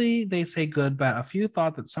 Mostly they say good, but a few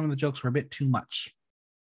thought that some of the jokes were a bit too much.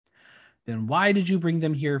 Then why did you bring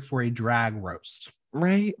them here for a drag roast?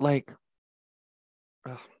 Right? Like,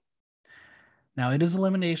 now it is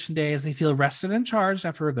elimination day as they feel rested and charged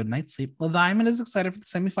after a good night's sleep. Diamond is excited for the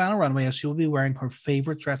semifinal runway as she will be wearing her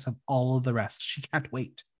favorite dress of all of the rest. She can't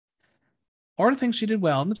wait. Aura thinks she did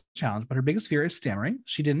well in the challenge, but her biggest fear is stammering.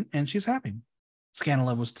 She didn't, and she's happy.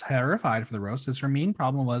 Scandalove was terrified for the roast, as her main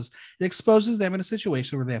problem was it exposes them in a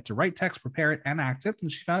situation where they have to write text, prepare it, and act it,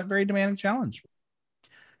 and she found it a very demanding challenge.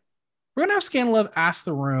 We're going to have Scandalove ask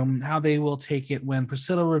the room how they will take it when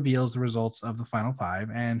Priscilla reveals the results of the final 5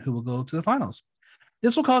 and who will go to the finals.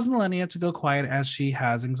 This will cause Nalenia to go quiet as she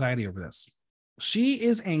has anxiety over this. She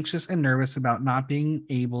is anxious and nervous about not being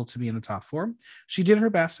able to be in the top 4. She did her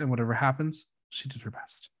best, and whatever happens, she did her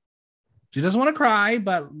best. She doesn't want to cry,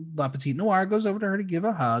 but La Petite Noire goes over to her to give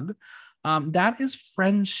a hug. That is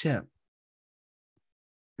friendship.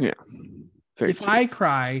 Yeah. If cute. I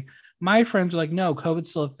cry, my friends are like, no,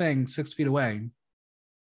 COVID's still a thing 6 feet away.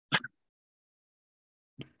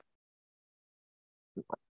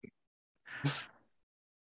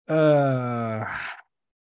 Rather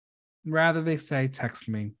they say, text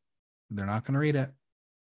me. They're not going to read it.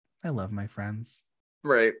 I love my friends.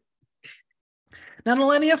 Right. Now,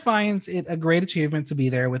 Nalenia finds it a great achievement to be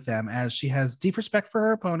there with them as she has deep respect for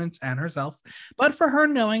her opponents and herself. But for her,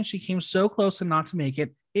 knowing she came so close and not to make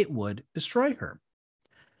it, it would destroy her.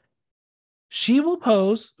 She will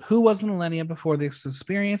pose who was Nalenia before this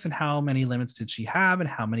experience and how many limits did she have and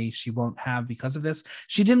how many she won't have because of this.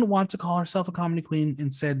 She didn't want to call herself a comedy queen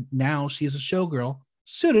and said now she is a showgirl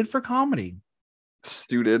suited for comedy.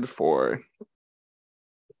 Suited for.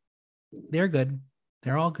 They're good.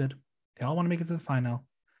 They're all good. They all want to make it to the final.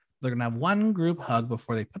 They're going to have one group hug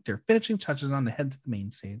before they put their finishing touches on to head to the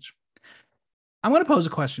main stage. I'm going to pose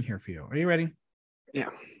a question here for you. Are you ready? Yeah.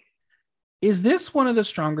 Is this one of the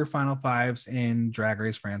stronger Final 5s in Drag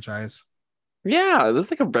Race franchise? Yeah, this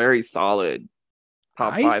is like a very solid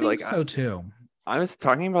top 5. I think so too. I was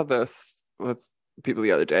talking about this with people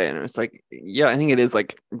the other day, and it was like, yeah, I think it is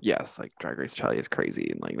like, yes, like Drag Race Italia is crazy,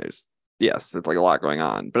 and like there's, yes, it's like a lot going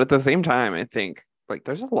on, but at the same time, I think like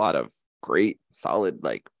there's a lot of great, solid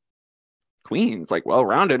like queens, like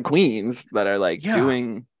well-rounded queens that are like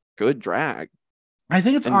doing good drag. I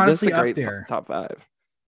think it's honestly up there. Top 5.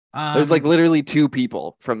 There's like literally 2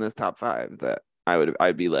 people from this top 5 that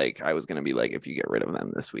I'd be like, I was gonna be like, if you get rid of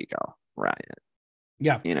them this week, I'll riot.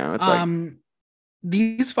 Yeah. It's like,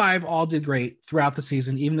 these 5 all did great throughout the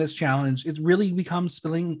season. Even this challenge, it's really become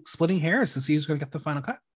splitting hairs to see who's going to get the final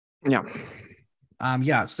cut. yeah.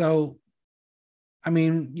 Yeah. So, I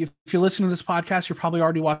mean, if you're listening to this podcast, you're probably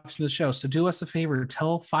already watching the show. So do us a favor,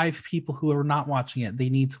 tell 5 people who are not watching it, they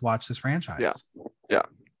need to watch this franchise. Yeah.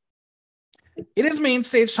 It is main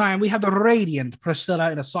stage time. We have the radiant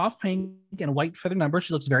Priscilla in a soft pink and a white feather number.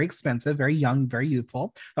 She looks very expensive, very young, very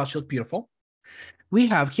youthful. Thought she looked beautiful. We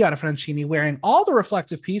have Chiara Francini wearing all the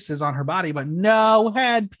reflective pieces on her body, but no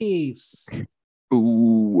headpiece.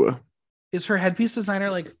 Ooh. Is her headpiece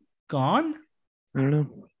designer like gone? I don't know.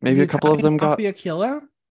 Maybe a couple of them got. Aquila?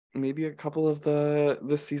 Maybe a couple of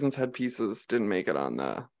this season's headpieces didn't make it on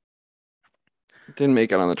the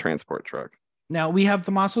transport truck. Now we have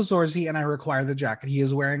Tommaso Zorzi, and I require the jacket he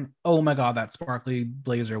is wearing. Oh my god, that sparkly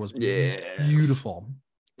blazer was beautiful.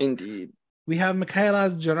 Indeed. We have Michaela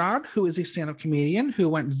Gerard, who is a stand-up comedian who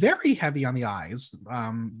went very heavy on the eyes.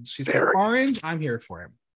 She said, "Orange, I'm here for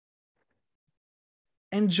it."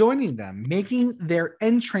 And joining them, making their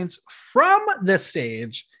entrance from the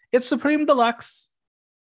stage, it's Supreme Deluxe.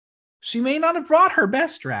 She may not have brought her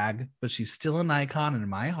best drag, but she's still an icon in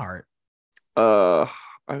my heart. I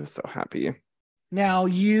was so happy. Now,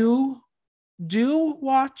 you do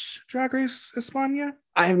watch Drag Race España?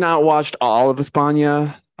 I have not watched all of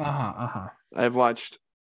España. I've watched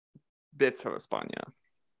bits of España.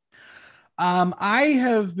 I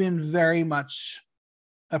have been very much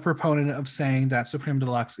a proponent of saying that Supreme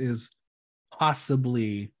Deluxe is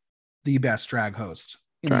possibly the best drag host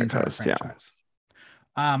in the entire franchise.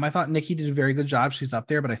 Yeah. I thought Nikki did a very good job. She's up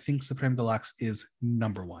there, but I think Supreme Deluxe is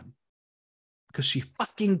number 1 because she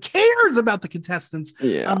fucking cares about the contestants,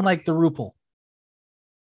 unlike the RuPaul.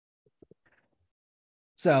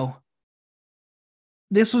 So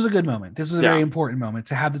this was a good moment. This was a very important moment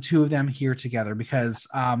to have the 2 of them here together because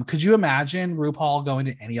could you imagine RuPaul going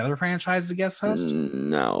to any other franchise as a guest host?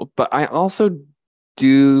 No, but I also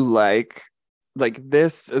do like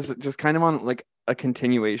this is just kind of on like a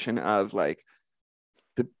continuation of like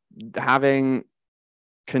having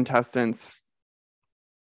contestants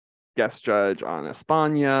guest judge on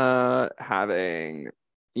España, having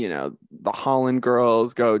the Holland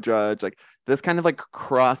girls go judge, like this kind of like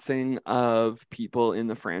crossing of people in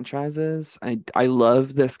the franchises. I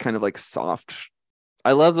love this kind of like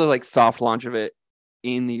I love the like soft launch of it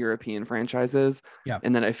in the European franchises. Yeah.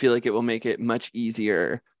 And then I feel like it will make it much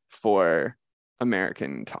easier for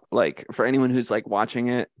American, like for anyone who's like watching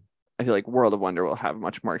it. I feel like World of Wonder will have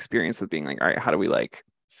much more experience with being like, all right, how do we like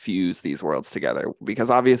fuse these worlds together? Because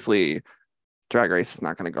obviously Drag Race is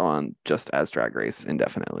not going to go on just as Drag Race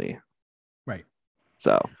indefinitely. Right.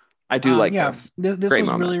 So I do like this. This was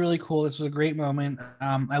moment. Really, really cool. This was a great moment.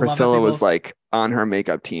 Priscilla was like on her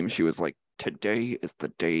makeup team. She was like, today is the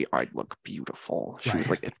day I look beautiful. She was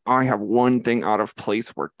like, if I have one thing out of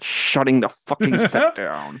place, we're shutting the fucking set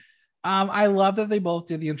down. I love that they both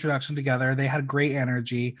did the introduction together. They had great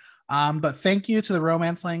energy. But thank you to the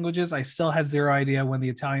Romance languages. I still had zero idea when the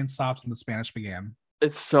Italian stopped and the Spanish began.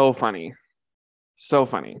 It's so funny. So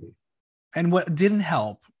funny. And what didn't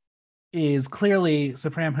help is clearly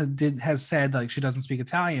Supreme has said like she doesn't speak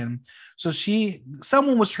Italian. So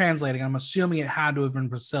someone was translating. I'm assuming it had to have been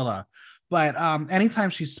Priscilla. But anytime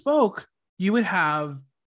she spoke, you would have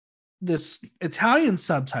this Italian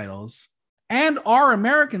subtitles and our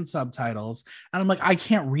American subtitles. And I'm like, I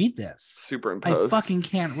can't read this. Superimposed. I fucking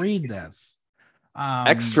can't read this.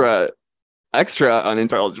 Extra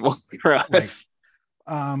unintelligible for us.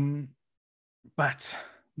 Right. But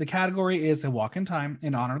the category is a walk in time.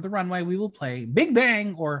 In honor of the runway, we will play Big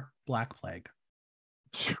Bang or Black Plague.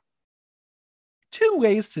 2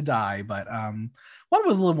 ways to die, but one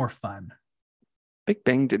was a little more fun. Big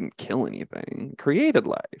Bang didn't kill anything. Created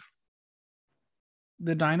life.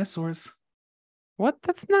 The dinosaurs. What?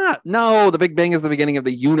 That's not. No, the Big Bang is the beginning of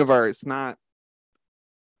the universe, not.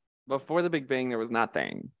 Before the Big Bang, there was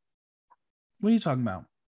nothing. What are you talking about?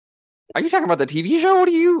 Are you talking about the TV show? What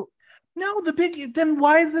are you? No, then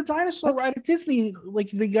why is the dinosaur ride at Disney?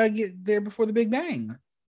 Like they gotta get there before the Big Bang.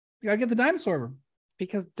 You gotta get the dinosaur.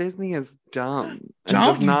 Because Disney is dumb and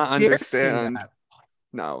does not understand.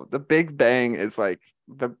 No, the Big Bang is like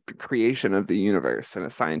the creation of the universe from a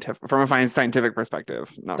scientific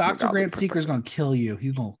perspective. Dr. Grant Seeker is gonna kill you.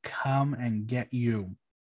 He's gonna come and get you. All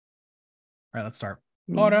right, let's start.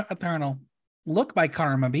 Hora Eternal. Look by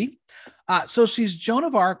Karma B. So she's Joan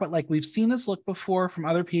of Arc, but like we've seen this look before from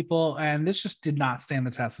other people, and this just did not stand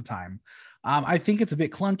the test of time. I think it's a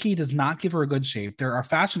bit clunky, does not give her a good shape. There are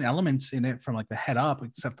fashion elements in it from like the head up,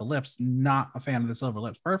 except the lips. Not a fan of the silver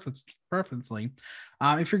lips perfectly.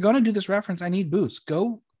 If you're going to do this reference, I need boots.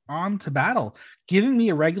 Go on to battle. Giving me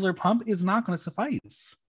a regular pump is not going to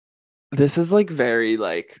suffice. This is like very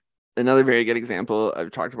like another very good example.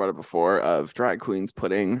 I've talked about it before of drag queens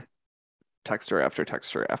putting texture after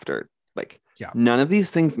texture after like Yeah. none of these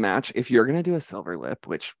things match. If you're gonna do a silver lip,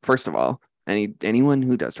 which first of all, anyone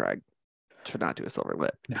who does drag should not do a silver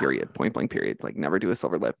lip, period, point blank, period. Like never do a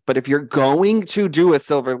silver lip. But if you're going to do a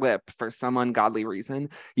silver lip for some ungodly reason,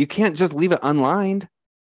 you can't just leave it unlined.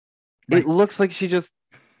 Right. It looks like she just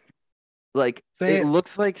like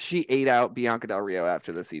looks like she ate out Bianca Del Rio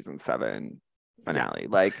after the season 7 finale. Yeah.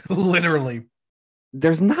 Like literally,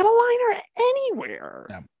 there's not a liner anywhere.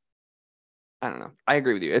 Yeah. I don't know. I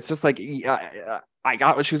agree with you. It's just like I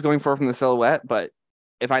got what she was going for from the silhouette, but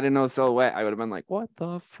if I didn't know the silhouette, I would have been like, "What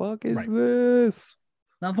the fuck is this?"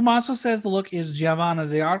 Now, Tommaso says the look is Giovanna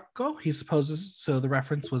d'Arco. He supposes so. The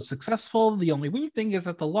reference was successful. The only weird thing is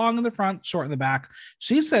that the long in the front, short in the back.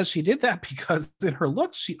 She says she did that because in her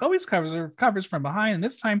looks, she always covers from behind. And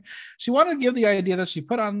this time, she wanted to give the idea that she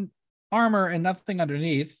put on armor and nothing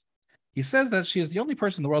underneath. He says that she is the only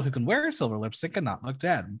person in the world who can wear silver lipstick and not look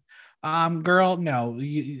dead. Girl, no,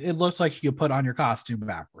 it looks like you put on your costume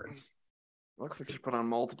backwards. Looks like you put on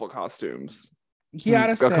multiple costumes.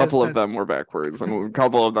 Kiara says a couple of them were backwards and a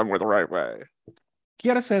couple of them were the right way.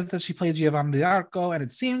 Kiara says that she played Giovanna d'Arco, and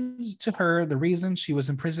it seems to her the reason she was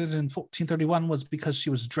imprisoned in 1431 was because she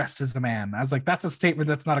was dressed as a man. I was like, that's a statement,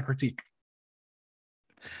 that's not a critique.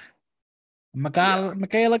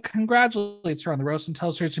 Michaela congratulates her on the roast and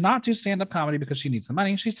tells her to not do stand-up comedy because she needs the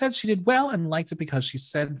money. She said she did well and liked it because she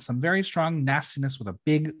said some very strong nastiness with a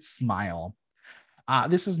big smile.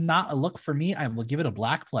 This is not a look for me. I will give it a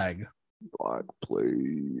Black Plague. Black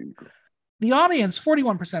Plague. The audience,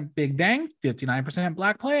 41% Big Bang, 59%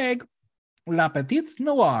 Black Plague. La Petite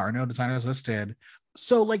Noire, no designers listed.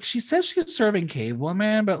 So, like, she says she's serving cave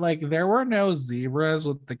woman, but, like, there were no zebras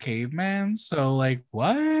with the cavemen. So, like,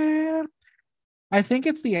 what? I think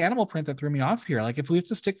it's the animal print that threw me off here. Like, if we have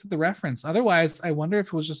to stick to the reference. Otherwise, I wonder if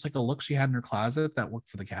it was just, like, a look she had in her closet that worked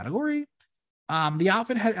for the category. The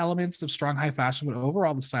outfit had elements of strong high fashion, but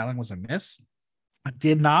overall the styling was a miss. I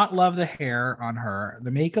did not love the hair on her.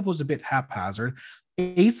 The makeup was a bit haphazard.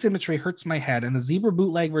 Asymmetry hurts my head, and the zebra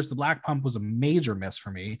bootleg versus the black pump was a major miss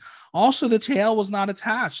for me. Also, the tail was not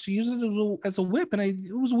attached. She used it as a whip, and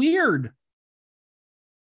it was weird.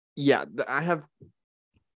 Yeah,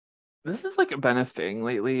 this has like been a thing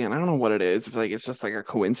lately, and I don't know what it is. Like it's just like a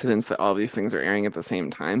coincidence that all these things are airing at the same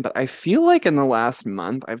time. But I feel like in the last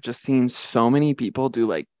month, I've just seen so many people do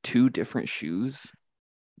like 2 different shoes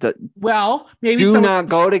that maybe do not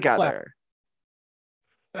go together.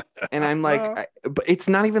 And I'm like, but it's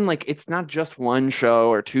not even like it's not just one show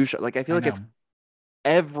or 2 shows. Like I feel like it's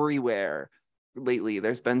everywhere lately.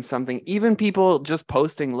 There's been something, even people just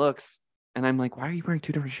posting looks, and I'm like, why are you wearing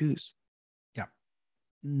 2 different shoes?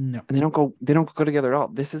 No, and they don't go together at all.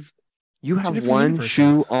 This is you have one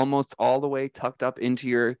shoe almost all the way tucked up into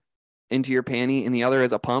your panty, and the other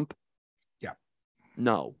is a pump. Yeah,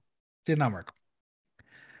 no, did not work.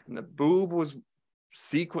 And the boob was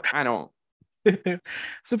sequin. I don't.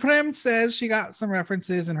 Supreme says she got some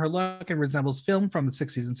references in her look and resembles film from the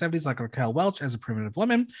 60s and 70s, like Raquel Welch as a primitive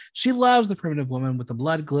woman. She loves the primitive woman with the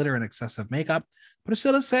blood, glitter, and excessive makeup.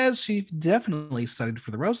 Priscilla says she definitely studied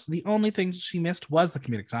for the roast. The only thing she missed was the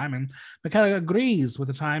comedic timing. Michaela agrees with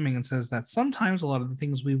the timing and says that sometimes a lot of the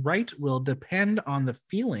things we write will depend on the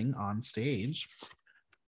feeling on stage.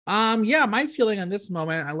 Yeah, my feeling on this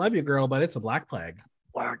moment, I love you, girl, but it's a Black Plague.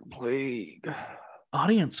 Black Plague.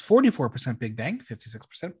 Audience, 44% Big Bang,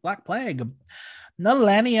 56% Black Plague.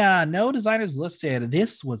 Nelenia, no designers listed.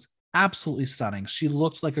 This was absolutely stunning. She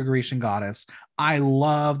looked like a Grecian goddess. I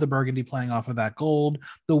love the burgundy playing off of that gold.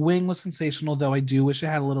 The wing was sensational, though I do wish it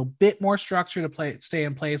had a little bit more structure to stay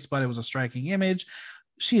in place, but it was a striking image.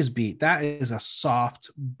 She is beat. That is a soft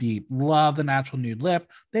beat. Love the natural nude lip.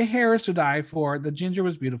 The hair is to die for. The ginger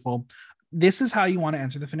was beautiful. This is how you want to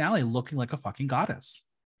enter the finale, looking like a fucking goddess.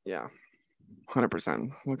 Yeah.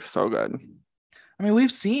 100%. Looks so good. I mean,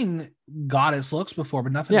 we've seen goddess looks before,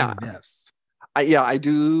 but nothing like this. I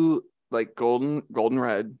do like golden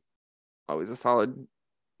red. Always a solid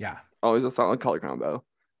color combo.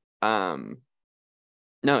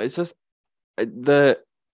 No, it's just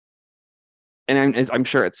I'm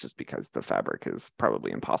sure it's just because the fabric is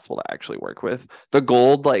probably impossible to actually work with. The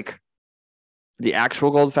gold, like the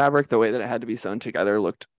actual gold fabric, the way that it had to be sewn together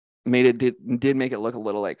did make it look a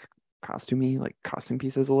little like costumey, like costume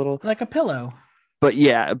pieces a little. Like a pillow. But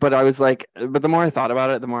yeah, but I was like, but the more I thought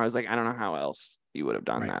about it, the more I was like, I don't know how else you would have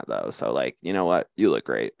done Right. that though. So like, you know what? You look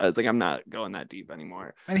great. I was like, I'm not going that deep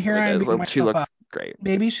anymore. And I here was I am beating like, she myself up. looks great.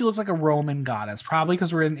 Maybe she looks like a Roman goddess. Probably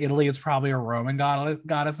because we're in Italy, it's probably a Roman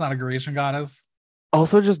goddess, not a Grecian goddess.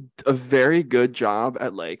 Also, just a very good job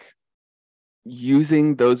at like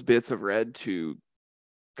using those bits of red to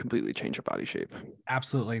completely change her body shape.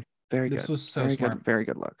 Absolutely. Very This good. was so Very smart. good. Very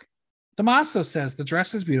good look. Damaso says the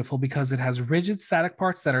dress is beautiful because it has rigid static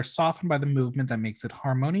parts that are softened by the movement that makes it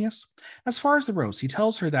harmonious. As far as the rose, he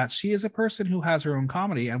tells her that she is a person who has her own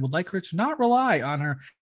comedy and would like her to not rely on her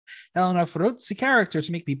Elena Ferruzzi character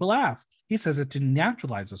to make people laugh. He says it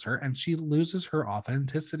denaturalizes her and she loses her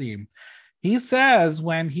authenticity. He says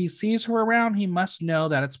when he sees her around, he must know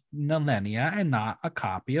that it's Nalenia and not a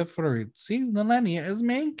copy of Ferruzzi Nalenia is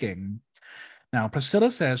making. Now, Priscilla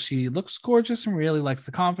says she looks gorgeous and really likes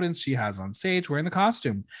the confidence she has on stage wearing the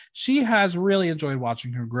costume. She has really enjoyed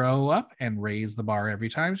watching her grow up and raise the bar every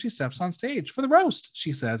time she steps on stage. For the roast,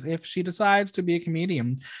 she says if she decides to be a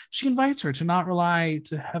comedian, she invites her to not rely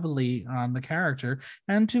too heavily on the character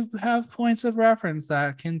and to have points of reference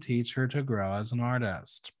that can teach her to grow as an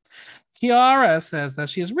artist. Kiara says that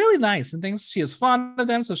she is really nice and thinks she is fond of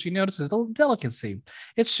them, so she notices the delicacy.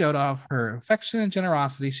 It showed off her affection and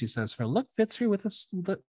generosity. She says her look fits her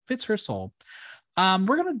fits her soul.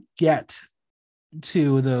 We're gonna get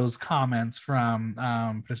to those comments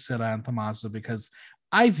from Priscilla and Tommaso because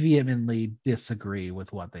I vehemently disagree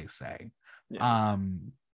with what they say. Yeah.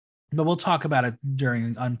 But we'll talk about it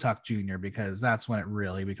during Untucked Junior because that's when it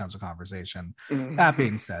really becomes a conversation. Mm-hmm. That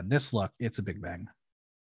being said, this look, it's a big bang.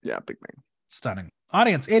 Yeah, big bang. Stunning.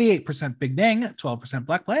 Audience 88% Big Bang, 12%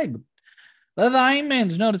 Black Plague. The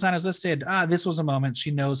Diamond, no designers listed. This was a moment. She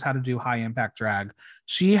knows how to do high impact drag.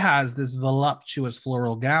 She has this voluptuous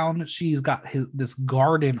floral gown. She's got this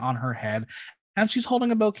garden on her head, and she's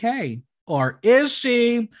holding a bouquet. Or is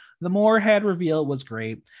she? The Moorhead reveal was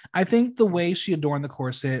great. I think the way she adorned the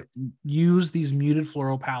corset, used these muted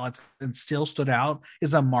floral palettes, and still stood out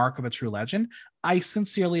is a mark of a true legend. I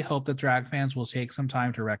sincerely hope that drag fans will take some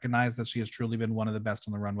time to recognize that she has truly been one of the best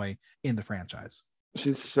on the runway in the franchise.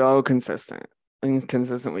 She's so consistent and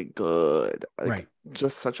consistently good. Like, right.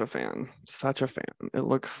 Just such a fan. Such a fan. It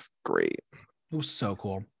looks great. It was so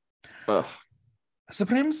cool. Ugh.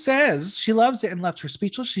 Supreme says she loves it and left her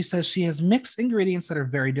speechless. She says she has mixed ingredients that are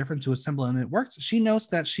very different to assemble and it works. She notes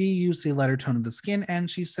that she used the lighter tone of the skin and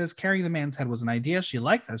she says carrying the man's head was an idea she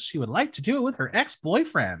liked as she would like to do it with her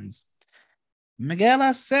ex-boyfriends.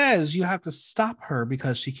 Miguela says you have to stop her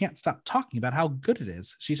because she can't stop talking about how good it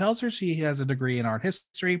is. She tells her she has a degree in art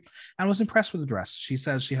history and was impressed with the dress. She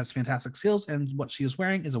says she has fantastic skills and what she is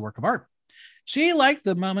wearing is a work of art. She liked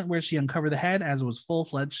the moment where she uncovered the head as it was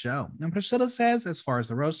full-fledged show. And Priscilla says, as far as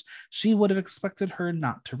the roast, she would have expected her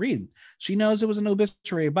not to read. She knows it was an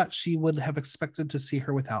obituary, but she would have expected to see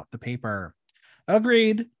her without the paper.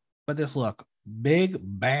 Agreed. But this look, big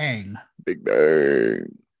bang. Big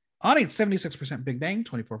bang. Audience 76% Big Bang,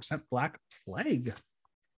 24% Black Plague.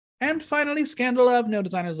 And finally, Scandal of no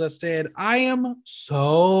designers listed. I am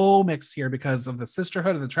so mixed here because of the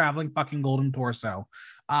sisterhood of the traveling fucking golden torso.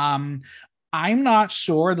 I'm not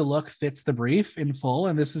sure the look fits the brief in full,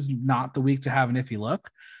 and this is not the week to have an iffy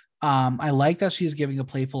look. I like that she's giving a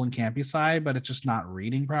playful and campy side, but it's just not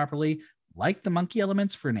reading properly. Like the monkey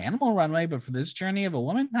elements for an animal runway, but for this journey of a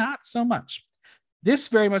woman, not so much. This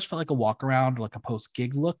very much felt like a walk around, like a post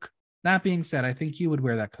gig look. That being said, I think you would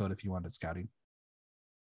wear that coat if you wanted scouting.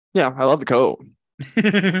 Yeah, I love the coat.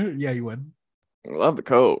 Yeah, you would. I love the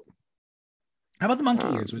coat. How about the monkey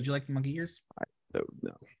ears? Would you like the monkey ears? No,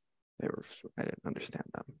 they were. I didn't understand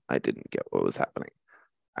them. I didn't get what was happening.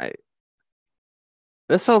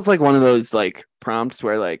 This felt like one of those like prompts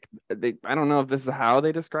where like I don't know if this is how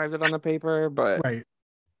they described it on the paper, but right.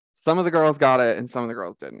 Some of the girls got it and some of the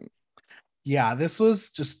girls didn't. Yeah, this was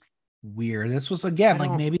just weird. This was again like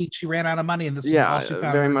maybe she ran out of money and this is all she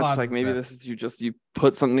found. Very much like maybe this is you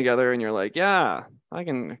put something together and you're like, yeah,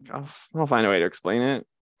 I'll find a way to explain it.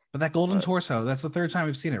 But that golden torso, that's the third time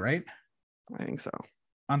we've seen it, right? I think so.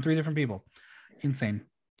 On 3 different people. Insane.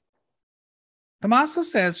 Tommaso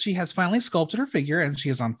says she has finally sculpted her figure and she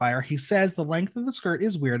is on fire. He says the length of the skirt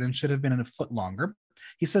is weird and should have been a foot longer.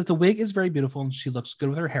 He says the wig is very beautiful and she looks good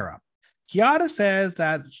with her hair up. Kiara says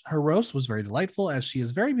that her roast was very delightful as she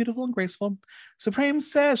is very beautiful and graceful. Supreme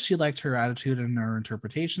says she liked her attitude and her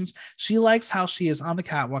interpretations. She likes how she is on the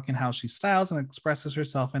catwalk and how she styles and expresses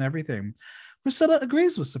herself and everything. Priscilla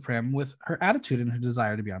agrees with Supreme with her attitude and her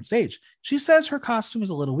desire to be on stage. She says her costume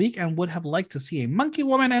is a little weak and would have liked to see a monkey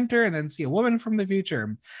woman enter and then see a woman from the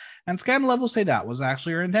future. And Scandalove will say that was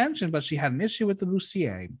actually her intention, but she had an issue with the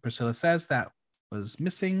bustier. Priscilla says that was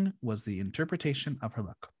missing was the interpretation of her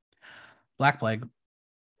look. Black Plague.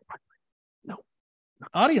 No.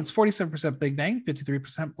 Audience 47% Big Bang,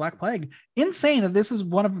 53% Black Plague. Insane that this is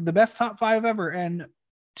one of the best top 5 ever, and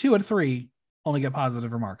 2 and 3 only get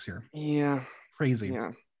positive remarks here. Yeah. Crazy.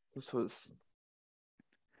 Yeah. This was.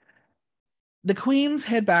 The queens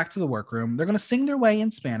head back to the workroom. They're going to sing their way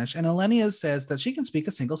in Spanish, and Elenia says that she can speak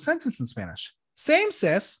a single sentence in Spanish. Same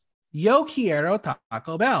sis. Yo quiero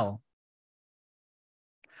Taco Bell.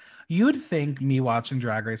 You'd think me watching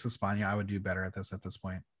Drag Race España, I would do better at this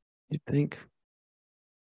point. You'd think.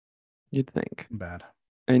 I'm bad.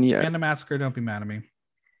 And yeah. Amanda Massacre, don't be mad at me.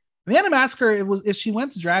 Amanda Massacre, if she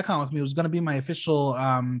went to DragCon with me, it was going to be my official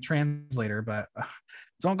translator, but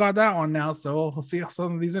don't got that one now, so we'll see how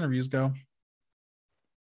some of these interviews go.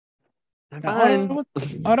 Now,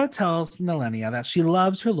 Otto tells Nelenia that she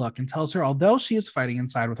loves her look and tells her although she is fighting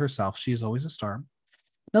inside with herself, she is always a star.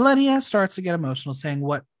 Nelenia starts to get emotional, saying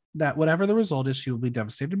that whatever the result is, she will be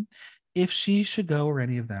devastated if she should go or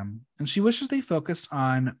any of them. And she wishes they focused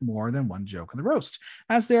on more than one joke in the roast,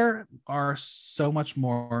 as there are so much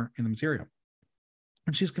more in the material.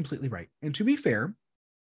 And she's completely right. And to be fair,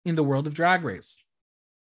 in the world of Drag Race,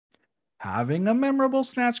 having a memorable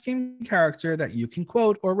Snatch Game character that you can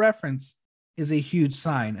quote or reference is a huge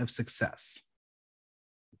sign of success.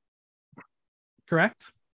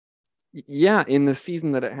 Correct? Yeah, in the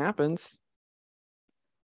season that it happens.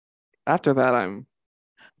 After that, I'm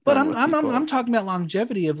talking about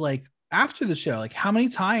longevity of like after the show, like how many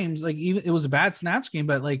times, like even it was a bad Snatch Game,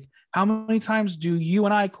 but like how many times do you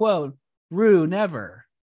and I quote Rue never?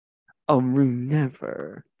 Oh, Rue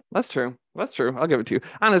never. That's true. I'll give it to you.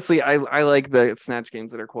 Honestly, I like the Snatch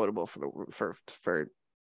Games that are quotable for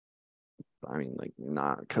I mean, like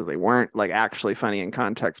not because they weren't like actually funny in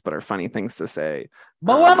context, but are funny things to say.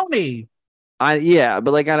 Baloney. But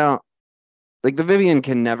like I don't like the Vivian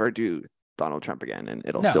can never do Donald Trump again, and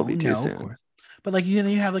it'll still be too soon. Of course. But like you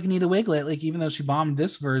have like Anita Wiglet, like even though she bombed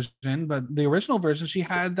this version, but the original version she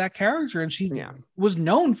had that character and she was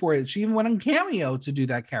known for it. She even went on Cameo to do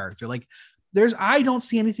that character. Like I don't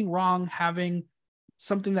see anything wrong having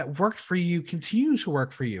something that worked for you continue to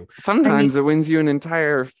work for you. Sometimes it wins you an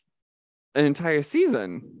entire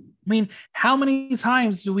season. I mean, how many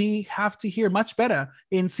times do we have to hear much better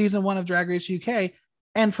in season 1 of Drag Race UK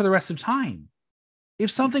and for the rest of time? If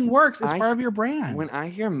something works, it's part of your brand. When I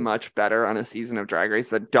hear much better on a season of Drag Race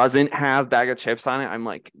that doesn't have Bag of Chips on it, I'm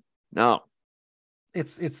like, no.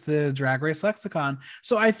 It's the Drag Race lexicon.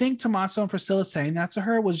 So I think Tommaso and Priscilla saying that to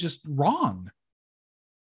her was just wrong.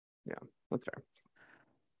 Yeah, that's fair.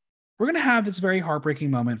 We're going to have this very heartbreaking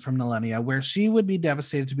moment from Nelenia where she would be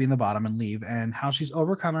devastated to be in the bottom and leave, and how she's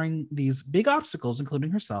overcoming these big obstacles, including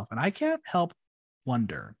herself. And I can't help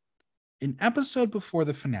wonder, an episode before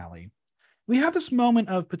the finale, we have this moment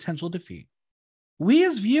of potential defeat. We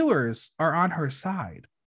as viewers are on her side.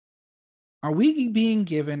 Are we being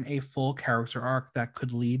given a full character arc that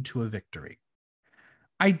could lead to a victory?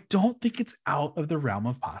 I don't think it's out of the realm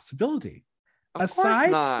of possibility. Aside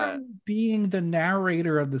from being the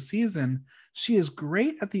narrator of the season, she is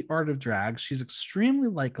great at the art of drag. She's extremely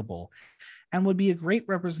likable and would be a great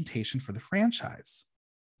representation for the franchise.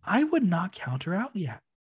 I would not count her out yet.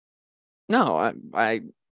 No, I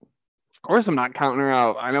of course I'm not counting her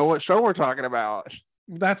out. I know what show we're talking about.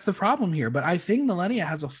 That's the problem here. But I think Nelenia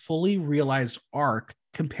has a fully realized arc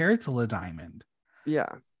compared to La Diamond. Yeah.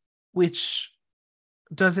 Which,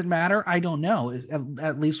 does it matter? I don't know.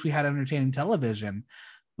 At least we had entertaining television.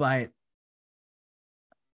 But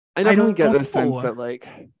I definitely get the sense that like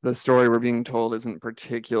the story we're being told isn't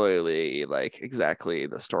particularly like exactly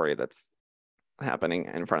the story that's happening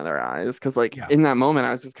in front of their eyes. Because like in that moment,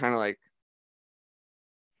 I was just kind of like,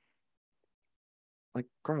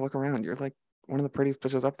 girl, look around. You're like one of the prettiest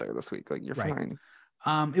bitches up there this week. Like you're fine.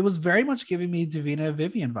 It was very much giving me Davina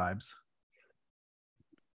Vivian vibes.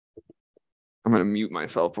 I'm gonna mute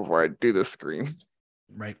myself before I do this screen.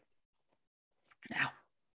 Right. Now,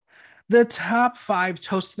 the top 5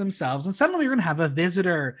 toast themselves, and suddenly we're gonna have a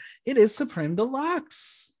visitor. It is Supreme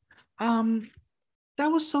Deluxe. That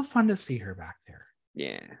was so fun to see her back there.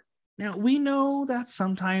 Yeah. Now, we know that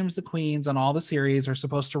sometimes the queens on all the series are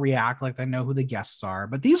supposed to react like they know who the guests are,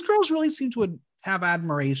 but these girls really seem to have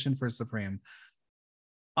admiration for Supreme.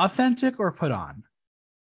 Authentic or put on?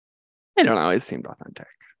 I don't know. It seemed authentic.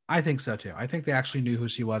 I think so too. I think they actually knew who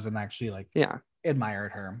she was and actually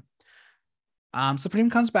admired her. Supreme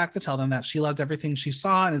comes back to tell them that she loved everything she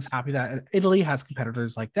saw and is happy that Italy has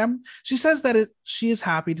competitors like them. She says that she is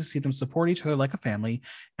happy to see them support each other like a family,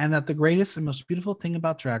 and that the greatest and most beautiful thing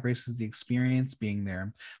about Drag Race is the experience being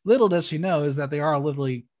there. Little does she know is that they are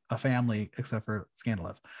literally a family, except for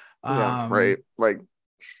Scandalous. Yeah, right. Like,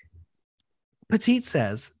 Petite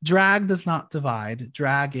says, drag does not divide,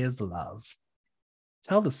 drag is love.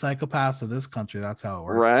 Tell the psychopaths of this country that's how it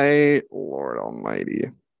works. Right, Lord Almighty.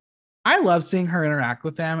 I love seeing her interact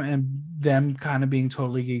with them and them kind of being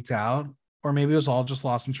totally geeked out, or maybe it was all just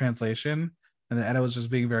lost in translation and the edit was just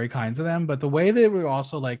being very kind to them. But the way they were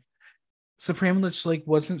also like, Supreme just like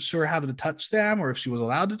wasn't sure how to touch them or if she was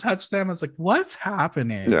allowed to touch them. It's like, what's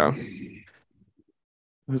happening? Yeah.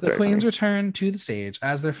 The queens return to the stage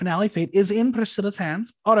as their finale fate is in Priscilla's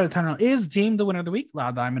hands. Aura Eternal is deemed the winner of the week.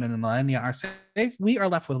 La Diamond and Millennia are safe. We are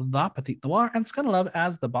left with La Petite Noire and Scandalove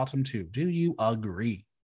as the bottom two. Do you agree?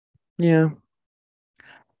 Yeah.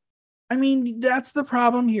 I mean, that's the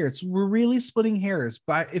problem here. We're really splitting hairs.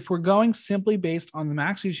 But if we're going simply based on the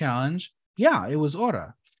Maxi Challenge, yeah, it was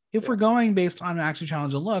Aura. If we're going based on Maxi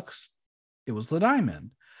Challenge and looks, it was La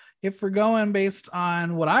Diamond. If we're going based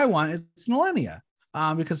on what I want, it's Millennia.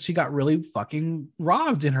 Because she got really fucking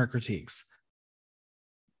robbed in her critiques.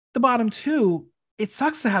 The bottom two, it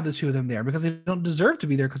sucks to have the two of them there because they don't deserve to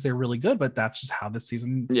be there because they're really good, but that's just how the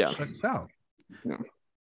season checks out. Yeah.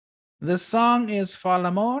 This song is Fa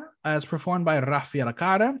l'amore, as performed by Raffaele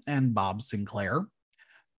Cara and Bob Sinclair.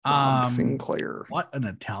 Bob Sinclair. What an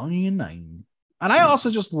Italian name. And I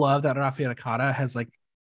also just love that Raffaele Cara has like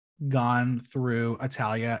gone through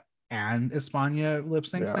Italia and España lip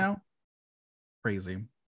syncs now. Crazy.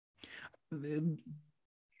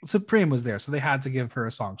 Supreme was there, so they had to give her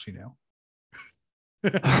a song she knew.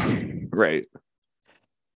 Right.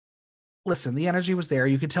 Listen, the energy was there.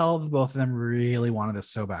 You could tell both of them really wanted this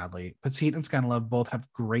so badly. Petite and Scandalove both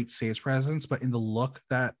have great stage presence, but in the look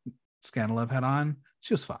that Scandalove had on,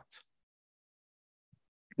 she was fucked.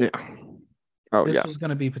 Yeah. Oh, this was going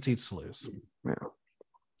to be Petite's to lose. Yeah.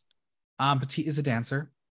 Petite is a dancer.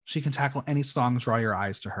 She can tackle any song, draw your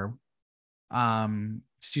eyes to her.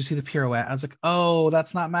 Did you see the pirouette? I was like, oh,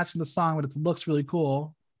 that's not matching the song, but it looks really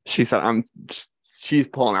cool. She said, she's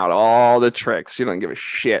pulling out all the tricks. She doesn't give a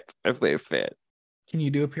shit if they fit. Can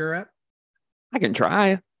you do a pirouette? I can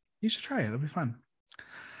try. You should try it. It'll be fun.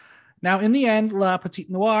 Now, in the end, La Petite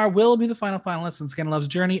Noire will be the final finalist, and Scandalove's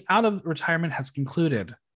journey out of retirement has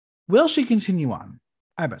concluded. Will she continue on?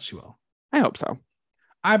 I bet she will. I hope so.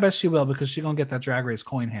 I bet she will because she's going to get that Drag Race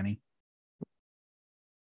coin, Henny.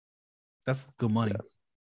 That's good money. Yeah.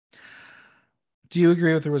 Do you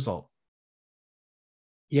agree with the result?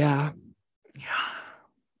 Yeah. Yeah.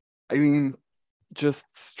 I mean, just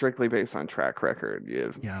strictly based on track record.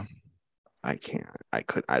 Yeah. I can't. I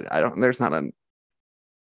could. I don't. There's not a.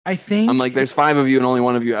 I think. I'm like, there's 5 of you and only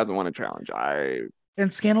one of you hasn't won a challenge.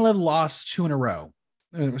 And Scandalove lost 2 in a row.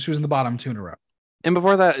 She was in the bottom 2 in a row. And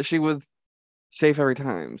before that, she was safe every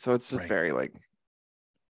time. So it's just very like.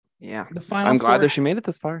 Yeah. The final I'm glad that she made it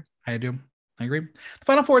this far. I do. I agree. The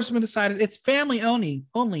final 4 has been decided. It's family only.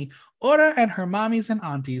 Aura and her mommies and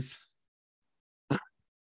aunties.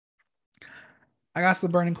 I got the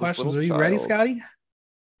burning questions. Are you ready, Scotty?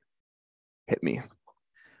 Hit me.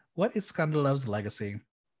 What is Scandalove's legacy?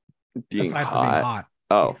 Aside from being hot.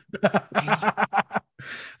 Oh.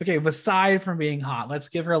 Okay, aside from being hot, let's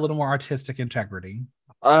give her a little more artistic integrity.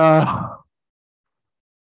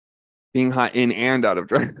 Being hot in and out of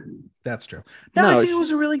drag. That's true. No, I think it was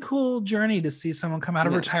a really cool journey to see someone come out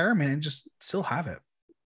of retirement and just still have it.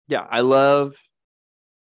 Yeah, I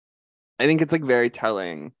think it's like very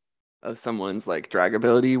telling of someone's like drag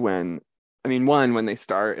ability when they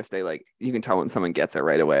start, if they like, you can tell when someone gets it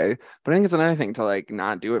right away. But I think it's another thing to like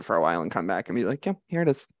not do it for a while and come back and be like, yeah, here it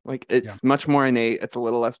is. Like it's much more innate. It's a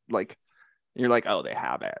little less like you're like, oh, they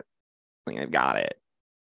have it. Like I've got it.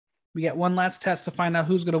 We get one last test to find out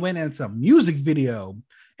who's going to win, and it's a music video.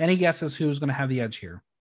 Any guesses who's going to have the edge here?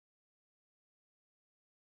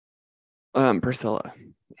 Priscilla.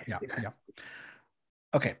 Yeah.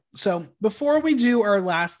 Okay, so before we do our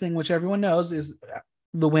last thing, which everyone knows is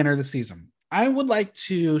the winner of the season, I would like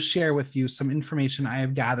to share with you some information I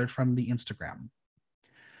have gathered from the Instagram.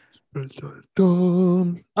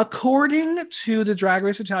 According to the Drag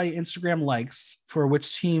Race Italia Instagram likes for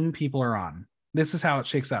which team people are on, this is how it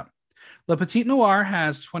shakes up. La Petite Noire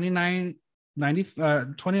has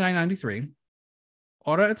 2993.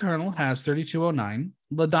 Aura Eternal has 3209.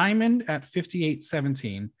 La Diamond at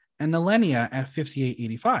 5817. And Millennia at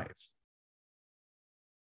 5885.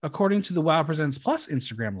 According to the Wow Presents Plus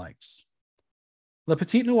Instagram likes, La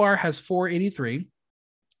Petite Noire has 483.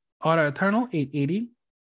 Aura Eternal 880,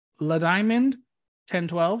 La Diamond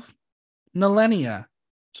 1012, Nalenia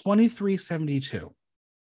 2372.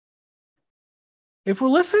 If we're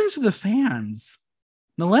listening to the fans,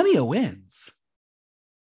 Nalenia wins.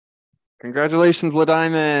 Congratulations, La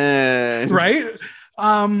Diamond. Right?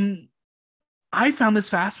 I found this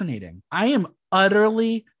fascinating. I am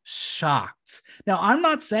utterly shocked. Now, I'm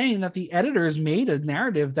not saying that the editors made a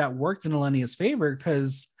narrative that worked in Nalenia's favor,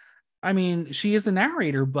 because, I mean, she is the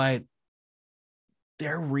narrator, but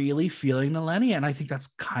they're really feeling Nalenia, and I think that's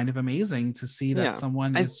kind of amazing to see that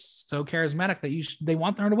someone is so charismatic that they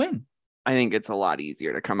want her to win. I think it's a lot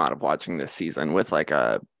easier to come out of watching this season with like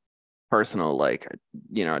a personal, like,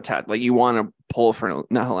 attack. Like, you want to pull for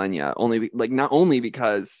Nalenia not only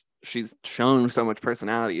because she's shown so much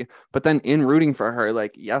personality, but then in rooting for her,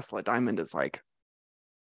 like, yes, La Diamond is like,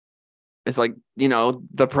 it's like,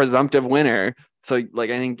 the presumptive winner. So, like,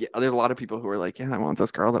 I think there's a lot of people who are like, yeah, I want this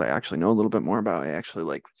girl that I actually know a little bit more about. I actually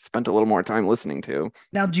like spent a little more time listening to.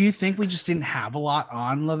 Now, do you think we just didn't have a lot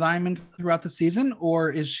on La Diamond throughout the season, or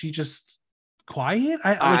is she just quiet?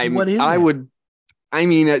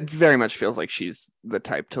 It very much feels like she's the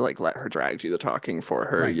type to like let her drag do the talking for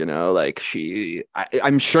her, right. Like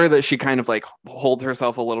I'm sure that she kind of like holds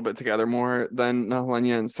herself a little bit together more than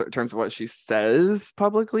Nalenia in terms of what she says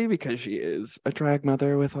publicly, because she is a drag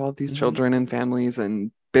mother with all of these children and families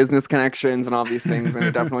and business connections and all these things. And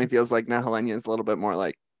it definitely feels like Nalenia is a little bit more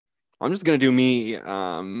like, I'm just going to do me.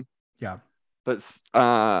 Yeah. But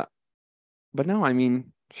no, I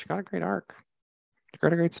mean, she got a great arc. She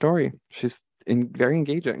got a great story. She's very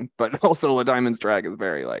engaging, but also La Diamond's drag is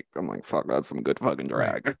very like, I'm like, fuck, that's some good fucking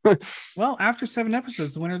drag. Right. Well, after 7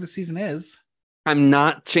 episodes, the winner of the season is. I'm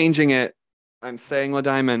not changing it. I'm saying La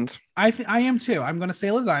Diamond. I am too. I'm going to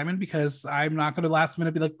say La Diamond because I'm not going to last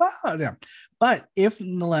minute be like, oh, no. But if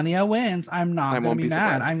Nalenia wins, I'm not going to be mad.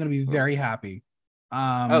 Surprised. I'm going to be very happy.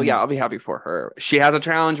 I'll be happy for her. She has a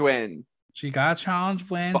challenge win. She got a challenge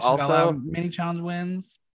win. But She's also, got many challenge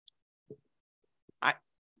wins.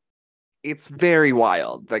 It's very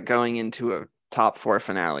wild that going into a top 4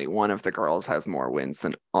 finale, one of the girls has more wins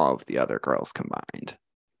than all of the other girls combined.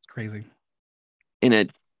 It's crazy. In a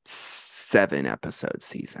 7 episode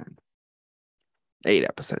season. 8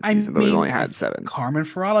 episode season, but we've only had 7. Carmen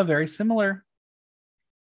Farala, very similar.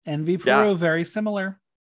 Envy Peru, very similar.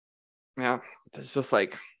 Yeah, it's just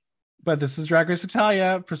like. But this is Drag Race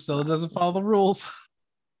Italia. Priscilla doesn't follow the rules.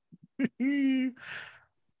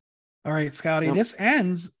 All right, Scouty. Yep. This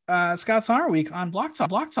ends Scout Summer Week on Block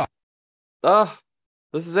Talk. Oh,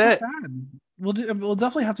 this is it. Sad. We'll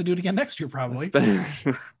definitely have to do it again next year, probably. It's been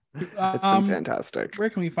fantastic. Where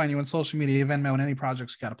can we find you on social media, Venmo, and any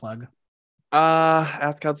projects you got to plug?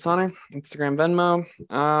 At Scout Sonic, Instagram, Venmo.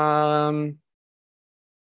 I don't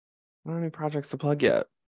have any projects to plug yet.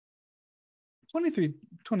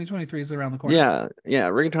 2023 is around the corner. Yeah.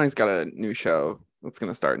 Rigatoni's got a new show that's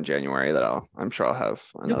going to start in January that I'm sure I'll have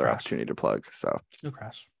another opportunity to plug. So you'll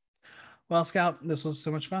crash. Well, Scout, this was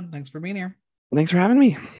so much fun. Thanks for being here. Thanks for having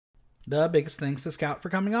me. The biggest thanks to Scout for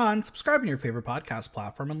coming on. Subscribe on your favorite podcast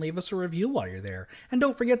platform and leave us a review while you're there. And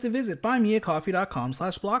don't forget to visit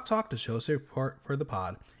buymeacoffee.com/blocktalk to show support for the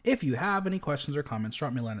pod. If you have any questions or comments,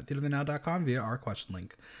 drop me a line at theaterthenow.com via our question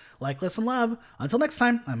link. Like, listen, love. Until next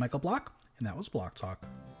time, I'm Michael Block, and that was Block Talk.